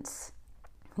sentiments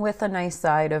with a nice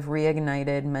side of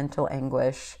reignited mental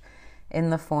anguish in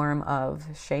the form of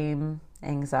shame,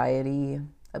 anxiety,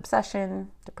 obsession,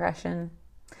 depression.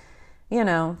 You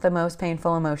know, the most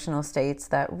painful emotional states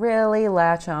that really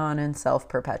latch on and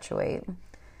self-perpetuate.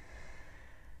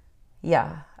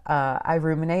 Yeah, I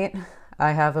ruminate.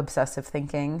 I have obsessive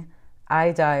thinking.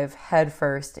 I dive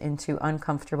headfirst into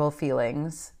uncomfortable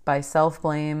feelings by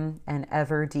self-blame and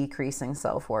ever-decreasing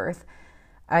self-worth.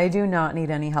 I do not need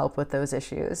any help with those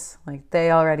issues. Like,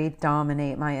 they already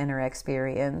dominate my inner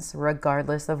experience,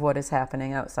 regardless of what is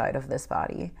happening outside of this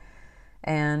body.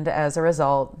 And as a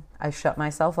result, I shut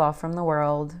myself off from the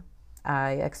world.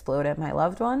 I explode at my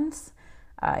loved ones.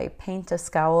 I paint a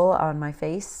scowl on my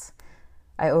face.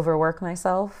 I overwork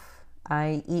myself.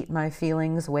 I eat my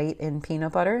feelings weight in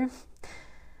peanut butter.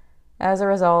 As a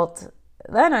result,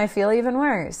 then I feel even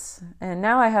worse. And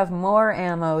now I have more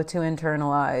ammo to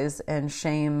internalize and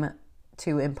shame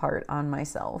to impart on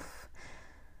myself.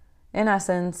 In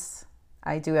essence,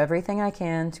 I do everything I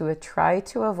can to try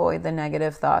to avoid the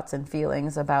negative thoughts and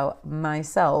feelings about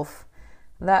myself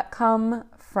that come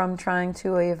from trying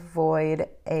to avoid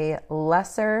a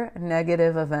lesser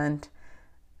negative event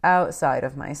outside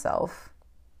of myself.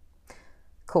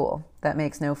 Cool. That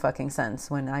makes no fucking sense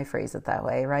when I phrase it that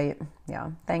way, right?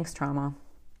 Yeah. Thanks, trauma.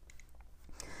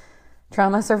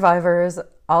 Trauma survivors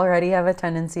already have a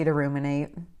tendency to ruminate.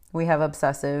 We have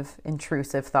obsessive,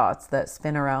 intrusive thoughts that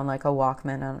spin around like a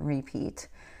Walkman on repeat.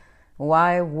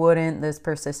 Why wouldn't this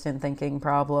persistent thinking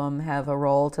problem have a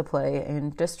role to play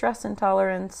in distress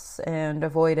intolerance and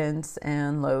avoidance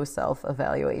and low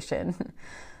self-evaluation?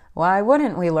 Why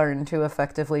wouldn't we learn to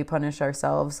effectively punish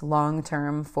ourselves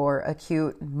long-term for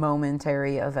acute,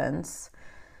 momentary events?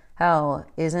 Hell,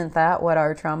 isn't that what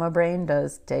our trauma brain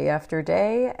does day after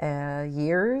day,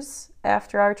 years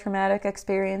after our traumatic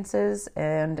experiences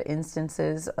and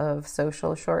instances of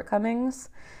social shortcomings?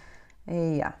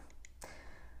 Yeah.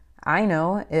 I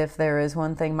know if there is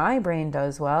one thing my brain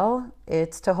does well,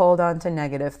 it's to hold on to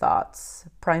negative thoughts,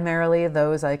 primarily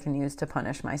those I can use to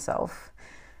punish myself.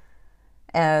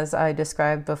 As I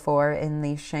described before in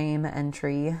the shame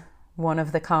entry, one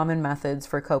of the common methods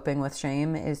for coping with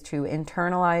shame is to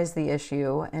internalize the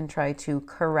issue and try to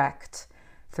correct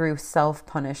through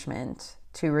self-punishment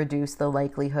to reduce the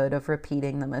likelihood of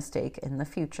repeating the mistake in the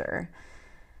future.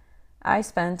 I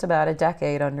spent about a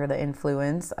decade under the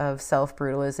influence of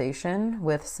self-brutalization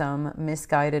with some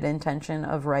misguided intention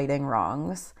of righting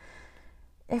wrongs.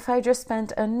 If I just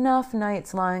spent enough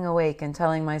nights lying awake and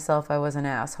telling myself I was an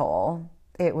asshole,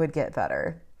 it would get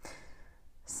better.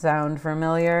 Sound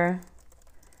familiar?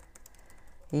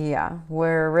 Yeah,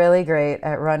 we're really great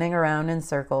at running around in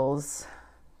circles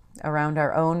around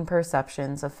our own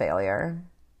perceptions of failure,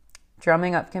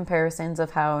 drumming up comparisons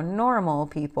of how normal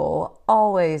people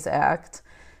always act,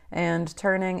 and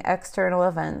turning external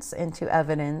events into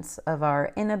evidence of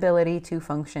our inability to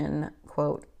function,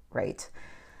 quote, right.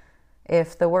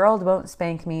 If the world won't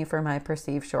spank me for my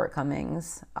perceived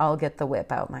shortcomings, I'll get the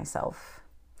whip out myself.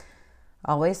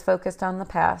 Always focused on the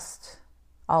past,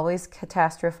 always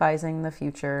catastrophizing the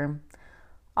future,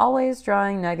 always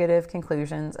drawing negative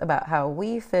conclusions about how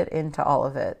we fit into all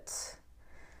of it.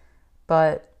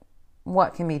 But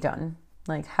what can be done?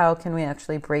 Like, how can we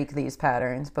actually break these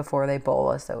patterns before they bowl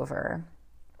us over?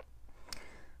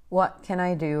 What can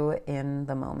I do in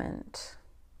the moment?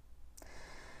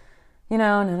 You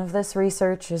know, none of this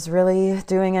research is really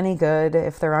doing any good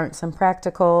if there aren't some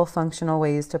practical, functional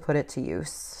ways to put it to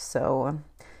use. So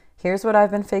here's what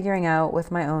I've been figuring out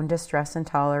with my own distress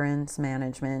intolerance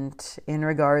management in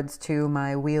regards to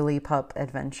my wheelie pup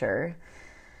adventure.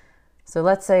 So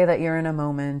let's say that you're in a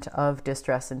moment of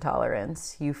distress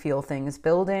intolerance. You feel things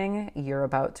building, you're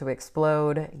about to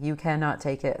explode, you cannot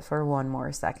take it for one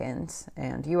more second,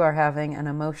 and you are having an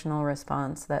emotional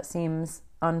response that seems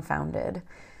unfounded.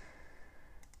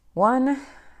 One,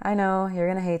 I know you're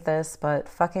gonna hate this, but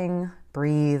fucking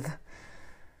breathe.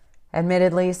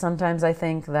 Admittedly, sometimes I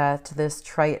think that this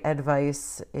trite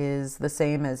advice is the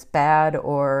same as bad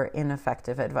or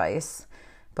ineffective advice.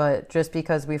 But just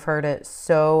because we've heard it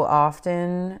so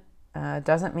often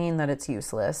doesn't mean that it's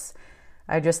useless.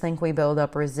 I just think we build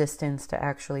up resistance to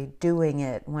actually doing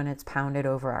it when it's pounded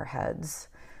over our heads.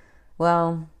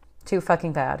 Well, too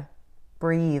fucking bad.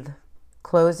 Breathe.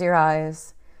 Close your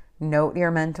eyes. Note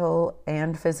your mental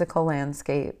and physical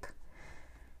landscape.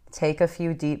 Take a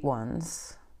few deep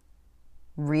ones.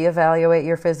 Reevaluate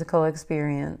your physical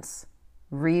experience.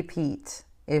 Repeat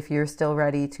if you're still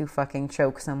ready to fucking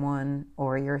choke someone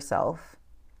or yourself.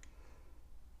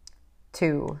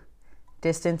 2,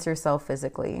 distance yourself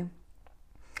physically.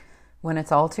 When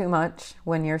it's all too much,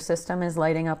 when your system is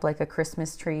lighting up like a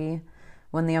Christmas tree,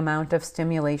 when the amount of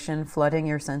stimulation flooding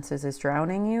your senses is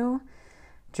drowning you,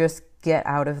 just get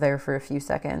out of there for a few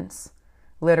seconds.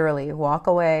 Literally, walk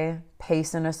away,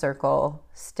 pace in a circle,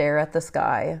 stare at the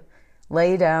sky,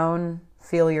 lay down,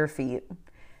 feel your feet.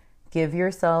 Give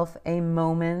yourself a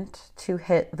moment to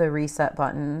hit the reset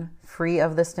button, free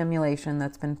of the stimulation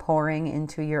that's been pouring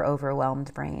into your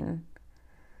overwhelmed brain.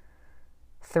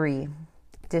 3,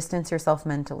 distance yourself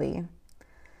mentally.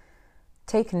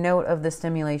 Take note of the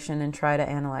stimulation and try to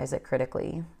analyze it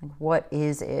critically. What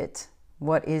is it?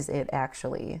 What is it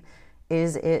actually?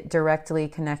 Is it directly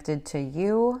connected to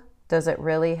you? Does it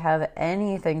really have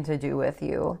anything to do with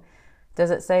you? Does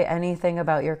it say anything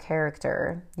about your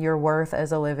character, your worth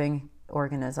as a living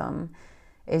organism?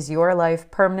 Is your life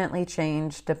permanently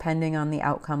changed depending on the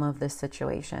outcome of this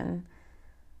situation?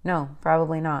 No,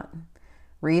 probably not.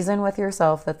 Reason with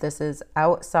yourself that this is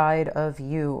outside of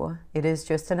you. It is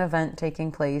just an event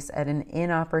taking place at an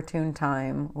inopportune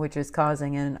time, which is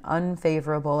causing an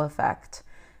unfavorable effect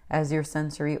as your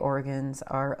sensory organs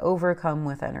are overcome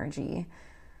with energy.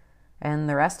 And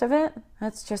the rest of it,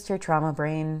 that's just your trauma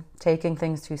brain taking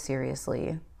things too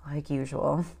seriously, like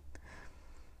usual.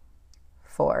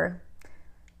 4,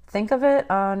 think of it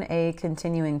on a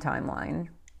continuing timeline.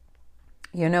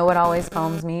 You know what always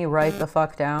calms me right the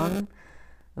fuck down?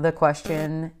 The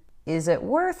question, is it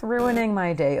worth ruining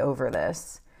my day over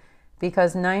this?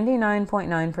 Because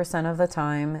 99.9% of the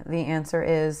time, the answer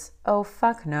is, oh,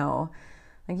 fuck no.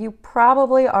 Like, you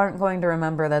probably aren't going to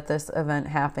remember that this event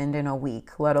happened in a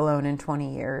week, let alone in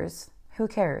 20 years. Who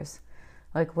cares?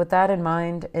 Like, with that in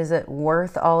mind, is it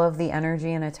worth all of the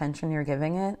energy and attention you're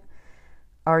giving it?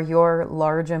 Are your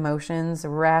large emotions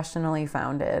rationally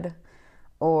founded?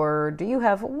 Or do you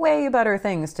have way better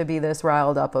things to be this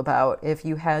riled up about if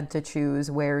you had to choose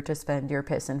where to spend your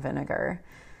piss and vinegar?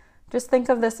 Just think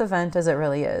of this event as it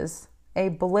really is, a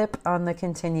blip on the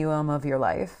continuum of your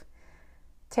life.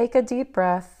 Take a deep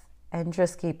breath and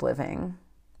just keep living.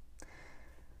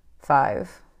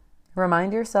 5,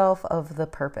 remind yourself of the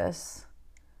purpose.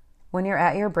 When you're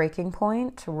at your breaking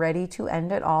point, ready to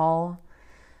end it all,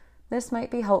 this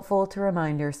might be helpful to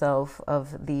remind yourself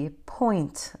of the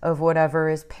point of whatever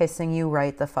is pissing you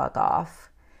right the fuck off.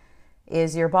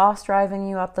 Is your boss driving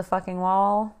you up the fucking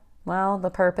wall? Well, the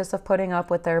purpose of putting up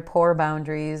with their poor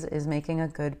boundaries is making a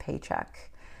good paycheck.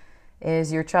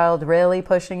 Is your child really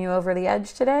pushing you over the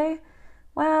edge today?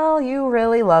 Well, you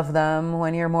really love them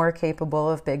when you're more capable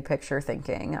of big picture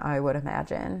thinking, I would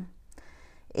imagine.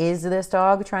 Is this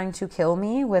dog trying to kill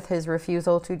me with his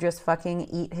refusal to just fucking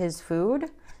eat his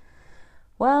food?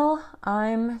 Well,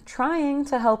 I'm trying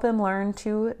to help him learn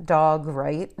to dog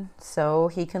right so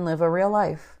he can live a real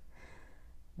life.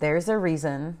 There's a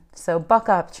reason. So buck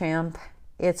up, champ.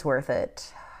 It's worth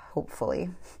it, hopefully.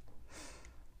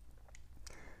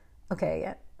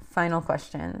 Okay, final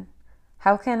question.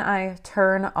 How can I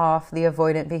turn off the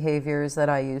avoidant behaviors that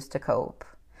I use to cope?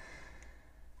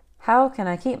 How can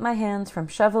I keep my hands from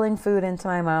shoveling food into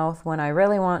my mouth when I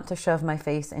really want to shove my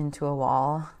face into a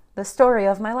wall? The story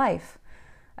of my life.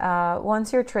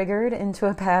 Once you're triggered into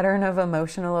a pattern of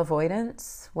emotional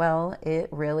avoidance, well, it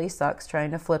really sucks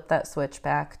trying to flip that switch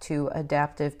back to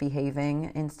adaptive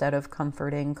behaving instead of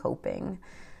comforting coping.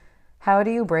 How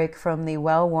do you break from the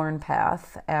well-worn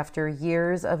path after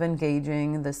years of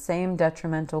engaging the same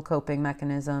detrimental coping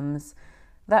mechanisms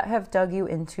that have dug you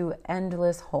into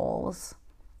endless holes?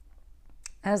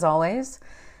 As always,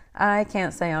 I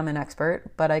can't say I'm an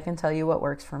expert, but I can tell you what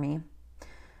works for me.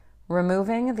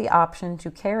 Removing the option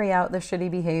to carry out the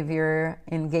shitty behavior,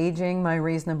 engaging my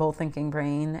reasonable thinking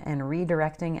brain, and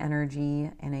redirecting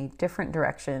energy in a different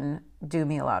direction do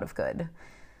me a lot of good.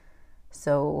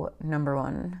 So, number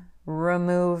 1,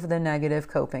 remove the negative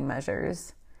coping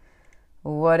measures.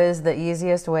 What is the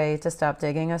easiest way to stop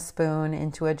digging a spoon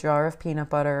into a jar of peanut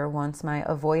butter once my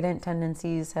avoidant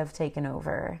tendencies have taken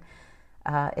over?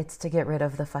 It's to get rid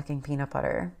of the fucking peanut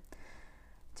butter.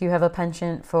 Do you have a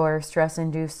penchant for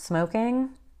stress-induced smoking?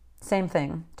 Same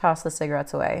thing. Toss the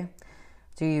cigarettes away.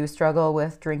 Do you struggle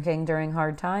with drinking during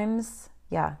hard times?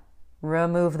 Yeah.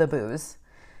 Remove the booze.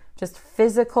 Just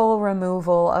physical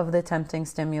removal of the tempting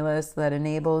stimulus that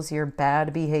enables your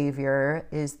bad behavior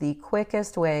is the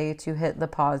quickest way to hit the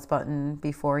pause button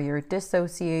before your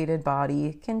dissociated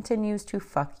body continues to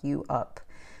fuck you up.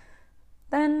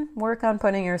 Then work on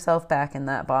putting yourself back in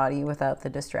that body without the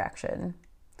distraction.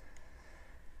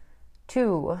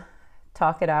 2,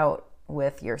 talk it out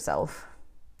with yourself.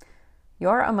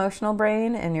 Your emotional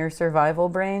brain and your survival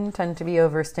brain tend to be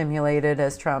overstimulated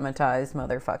as traumatized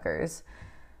motherfuckers.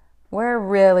 We're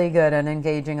really good at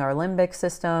engaging our limbic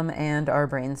system and our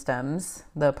brain stems,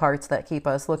 the parts that keep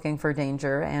us looking for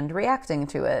danger and reacting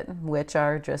to it, which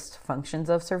are just functions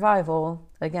of survival,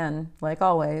 again, like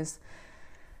always.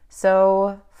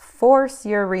 So force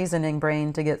your reasoning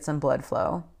brain to get some blood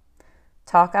flow.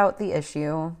 Talk out the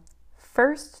issue,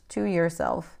 first to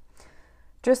yourself.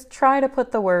 Just try to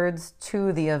put the words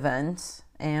to the event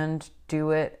and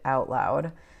do it out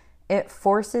loud. It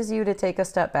forces you to take a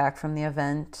step back from the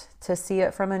event, to see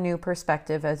it from a new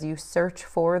perspective as you search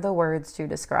for the words to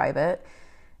describe it,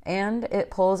 and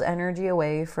it pulls energy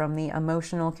away from the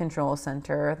emotional control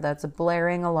center that's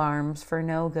blaring alarms for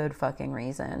no good fucking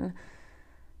reason.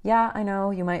 Yeah, I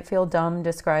know you might feel dumb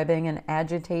describing an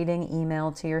agitating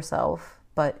email to yourself,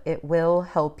 but it will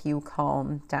help you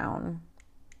calm down.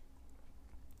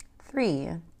 3,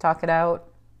 talk it out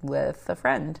with a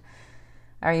friend.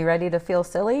 Are you ready to feel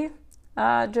silly?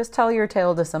 Just tell your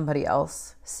tale to somebody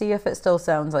else. See if it still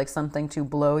sounds like something to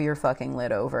blow your fucking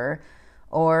lid over,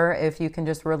 or if you can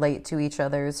just relate to each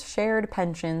other's shared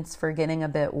penchants for getting a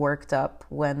bit worked up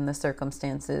when the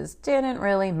circumstances didn't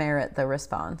really merit the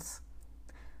response.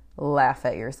 Laugh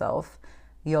at yourself.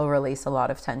 You'll release a lot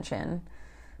of tension.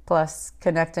 Plus,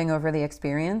 connecting over the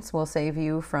experience will save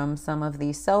you from some of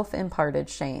the self-imparted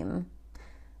shame.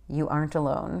 You aren't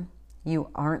alone. You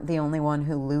aren't the only one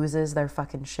who loses their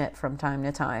fucking shit from time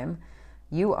to time.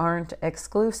 You aren't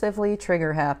exclusively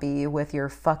trigger happy with your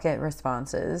fuck it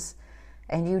responses,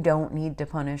 and you don't need to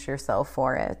punish yourself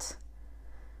for it.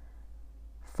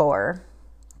 4,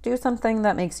 do something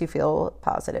that makes you feel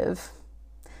positive.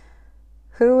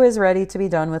 Who is ready to be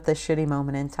done with this shitty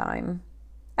moment in time?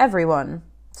 Everyone.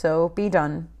 So be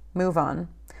done. Move on.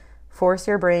 Force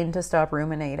your brain to stop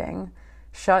ruminating.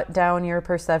 Shut down your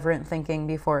perseverant thinking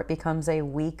before it becomes a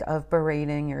week of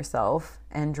berating yourself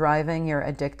and driving your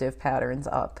addictive patterns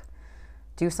up.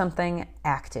 Do something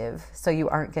active so you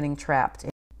aren't getting trapped.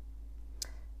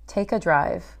 Take a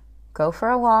drive. Go for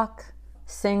a walk.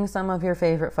 Sing some of your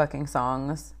favorite fucking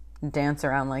songs. Dance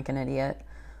around like an idiot.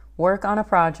 Work on a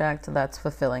project that's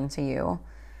fulfilling to you.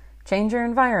 Change your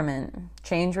environment,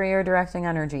 change where you're directing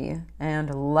energy,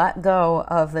 and let go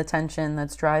of the tension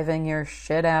that's driving your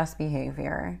shit-ass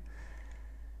behavior.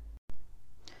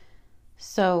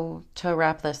 So, to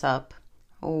wrap this up,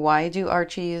 why do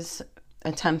Archie's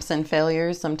attempts and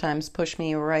failures sometimes push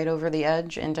me right over the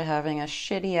edge into having a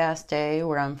shitty-ass day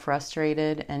where I'm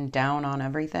frustrated and down on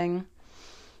everything?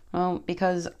 Well,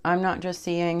 because I'm not just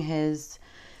seeing his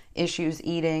issues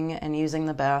eating and using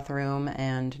the bathroom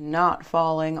and not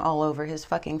falling all over his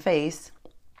fucking face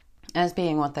as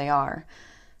being what they are,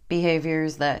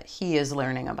 behaviors that he is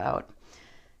learning about.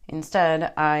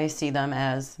 Instead, I see them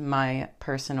as my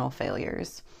personal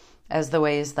failures, as the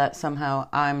ways that somehow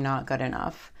I'm not good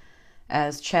enough,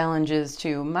 as challenges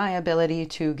to my ability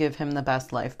to give him the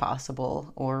best life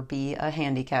possible or be a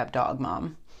handicapped dog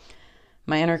mom.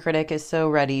 My inner critic is so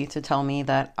ready to tell me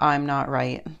that I'm not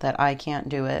right, that I can't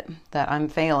do it, that I'm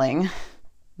failing,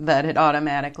 that it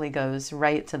automatically goes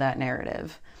right to that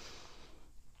narrative.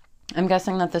 I'm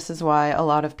guessing that this is why a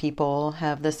lot of people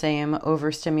have the same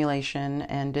overstimulation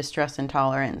and distress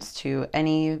intolerance to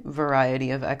any variety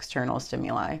of external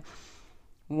stimuli.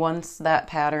 Once that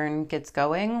pattern gets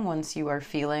going, once you are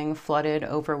feeling flooded,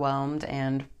 overwhelmed,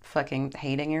 and fucking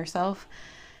hating yourself,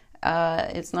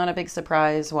 it's not a big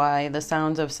surprise why the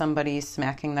sounds of somebody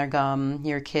smacking their gum,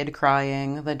 your kid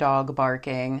crying, the dog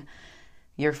barking,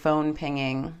 your phone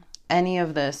pinging, any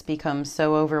of this becomes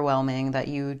so overwhelming that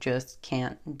you just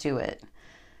can't do it.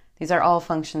 These are all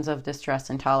functions of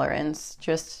distress intolerance,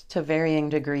 just to varying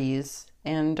degrees,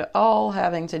 and all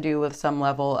having to do with some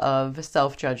level of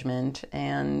self-judgment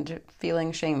and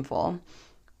feeling shameful.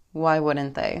 Why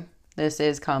wouldn't they? This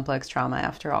is complex trauma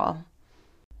after all.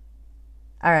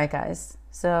 All right, guys.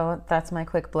 So that's my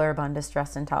quick blurb on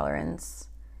distress intolerance.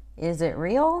 Is it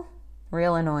real?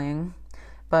 Real annoying.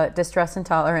 But distress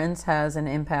intolerance has an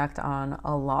impact on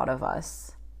a lot of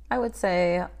us. I would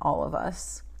say all of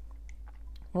us.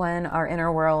 When our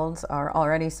inner worlds are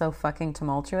already so fucking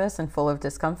tumultuous and full of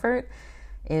discomfort,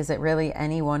 is it really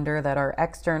any wonder that our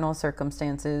external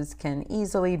circumstances can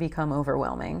easily become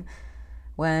overwhelming?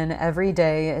 When every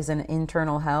day is an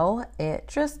internal hell, it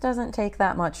just doesn't take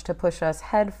that much to push us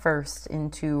headfirst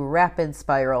into rapid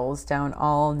spirals down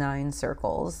all 9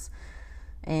 circles.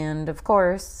 And of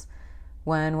course,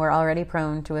 when we're already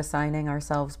prone to assigning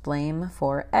ourselves blame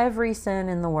for every sin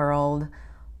in the world,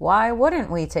 why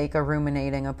wouldn't we take a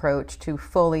ruminating approach to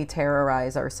fully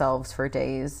terrorize ourselves for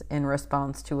days in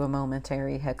response to a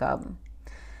momentary hiccup?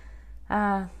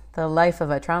 The life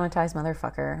of a traumatized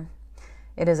motherfucker.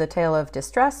 It is a tale of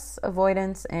distress,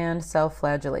 avoidance, and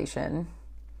self-flagellation.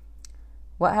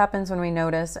 What happens when we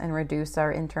notice and reduce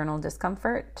our internal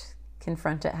discomfort,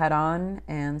 confront it head on,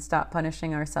 and stop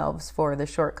punishing ourselves for the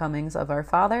shortcomings of our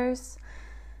fathers?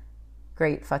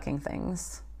 Great fucking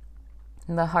things.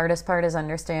 The hardest part is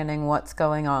understanding what's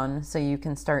going on so you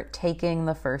can start taking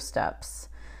the first steps,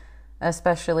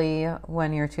 especially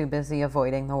when you're too busy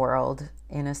avoiding the world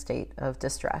in a state of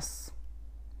distress.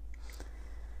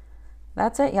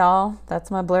 That's it, y'all.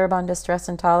 That's my blurb on distress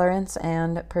intolerance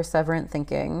and perseverant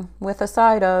thinking, with a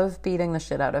side of beating the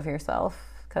shit out of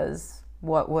yourself, because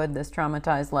what would this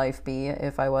traumatized life be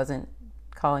if I wasn't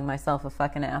calling myself a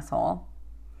fucking asshole?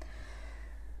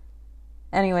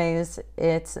 Anyways,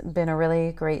 it's been a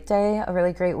really great day, a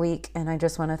really great week, and I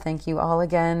just want to thank you all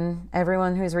again.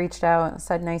 Everyone who's reached out,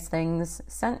 said nice things,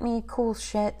 sent me cool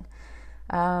shit.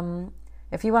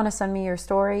 If you want to send me your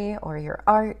story or your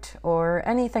art or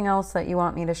anything else that you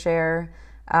want me to share,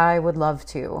 I would love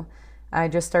to. I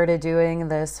just started doing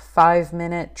this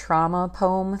 5-minute trauma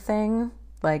poem thing.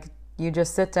 Like, you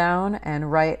just sit down and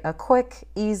write a quick,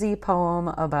 easy poem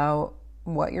about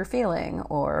what you're feeling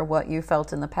or what you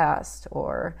felt in the past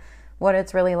or what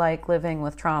it's really like living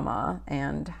with trauma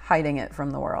and hiding it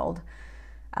from the world.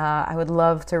 I would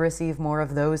love to receive more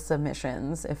of those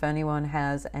submissions if anyone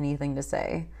has anything to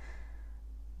say.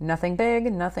 Nothing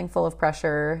big, nothing full of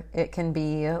pressure. It can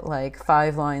be like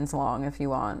 5 lines long if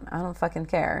you want. I don't fucking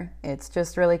care. It's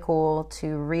just really cool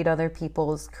to read other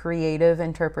people's creative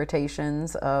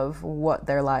interpretations of what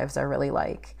their lives are really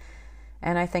like.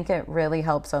 And I think it really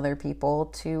helps other people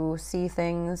to see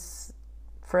things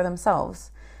for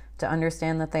themselves, to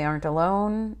understand that they aren't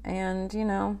alone. And, you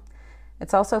know,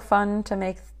 it's also fun to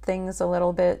make things a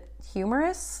little bit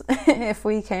humorous if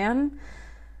we can,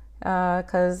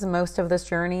 because most of this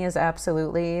journey is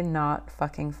absolutely not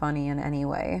fucking funny in any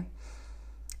way.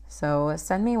 So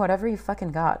send me whatever you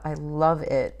fucking got. I love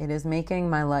it. It is making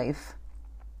my life.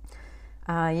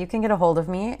 You can get a hold of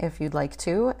me if you'd like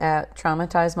to at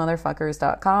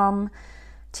traumatizedmotherfuckers.com,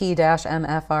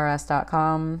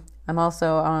 t-mfrs.com. I'm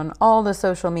also on all the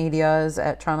social medias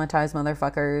at Traumatized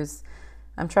Motherfuckers.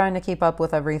 I'm trying to keep up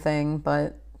with everything,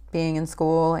 but being in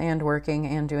school and working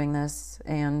and doing this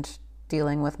and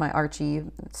dealing with my Archie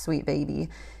sweet baby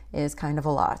is kind of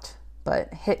a lot.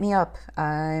 But hit me up.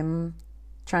 I'm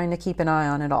trying to keep an eye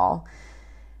on it all.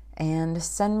 And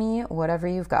send me whatever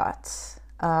you've got.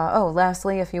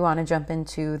 Lastly, if you want to jump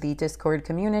into the Discord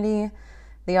community,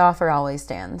 the offer always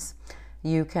stands.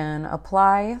 You can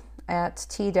apply at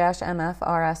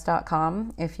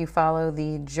t-mfrs.com if you follow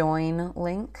the join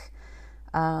link.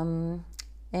 And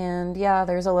yeah,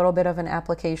 there's a little bit of an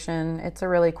application. It's a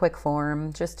really quick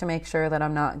form just to make sure that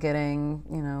I'm not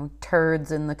getting,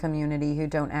 turds in the community who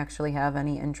don't actually have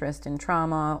any interest in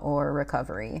trauma or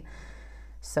recovery.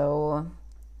 So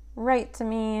write to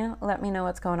me, let me know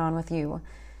what's going on with you.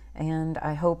 And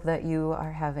I hope that you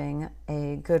are having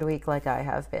a good week like I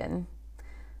have been.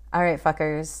 All right,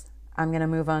 fuckers, I'm going to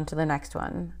move on to the next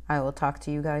one. I will talk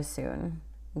to you guys soon.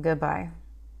 Goodbye.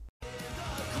 And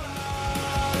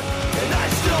I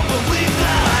still believe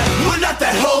that we're not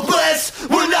that hopeless.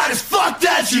 We're not as fucked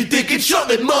as you think in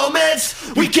short-lived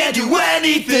moments. We can't do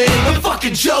anything. The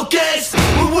fucking joke is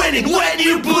we're winning when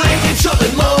you blink.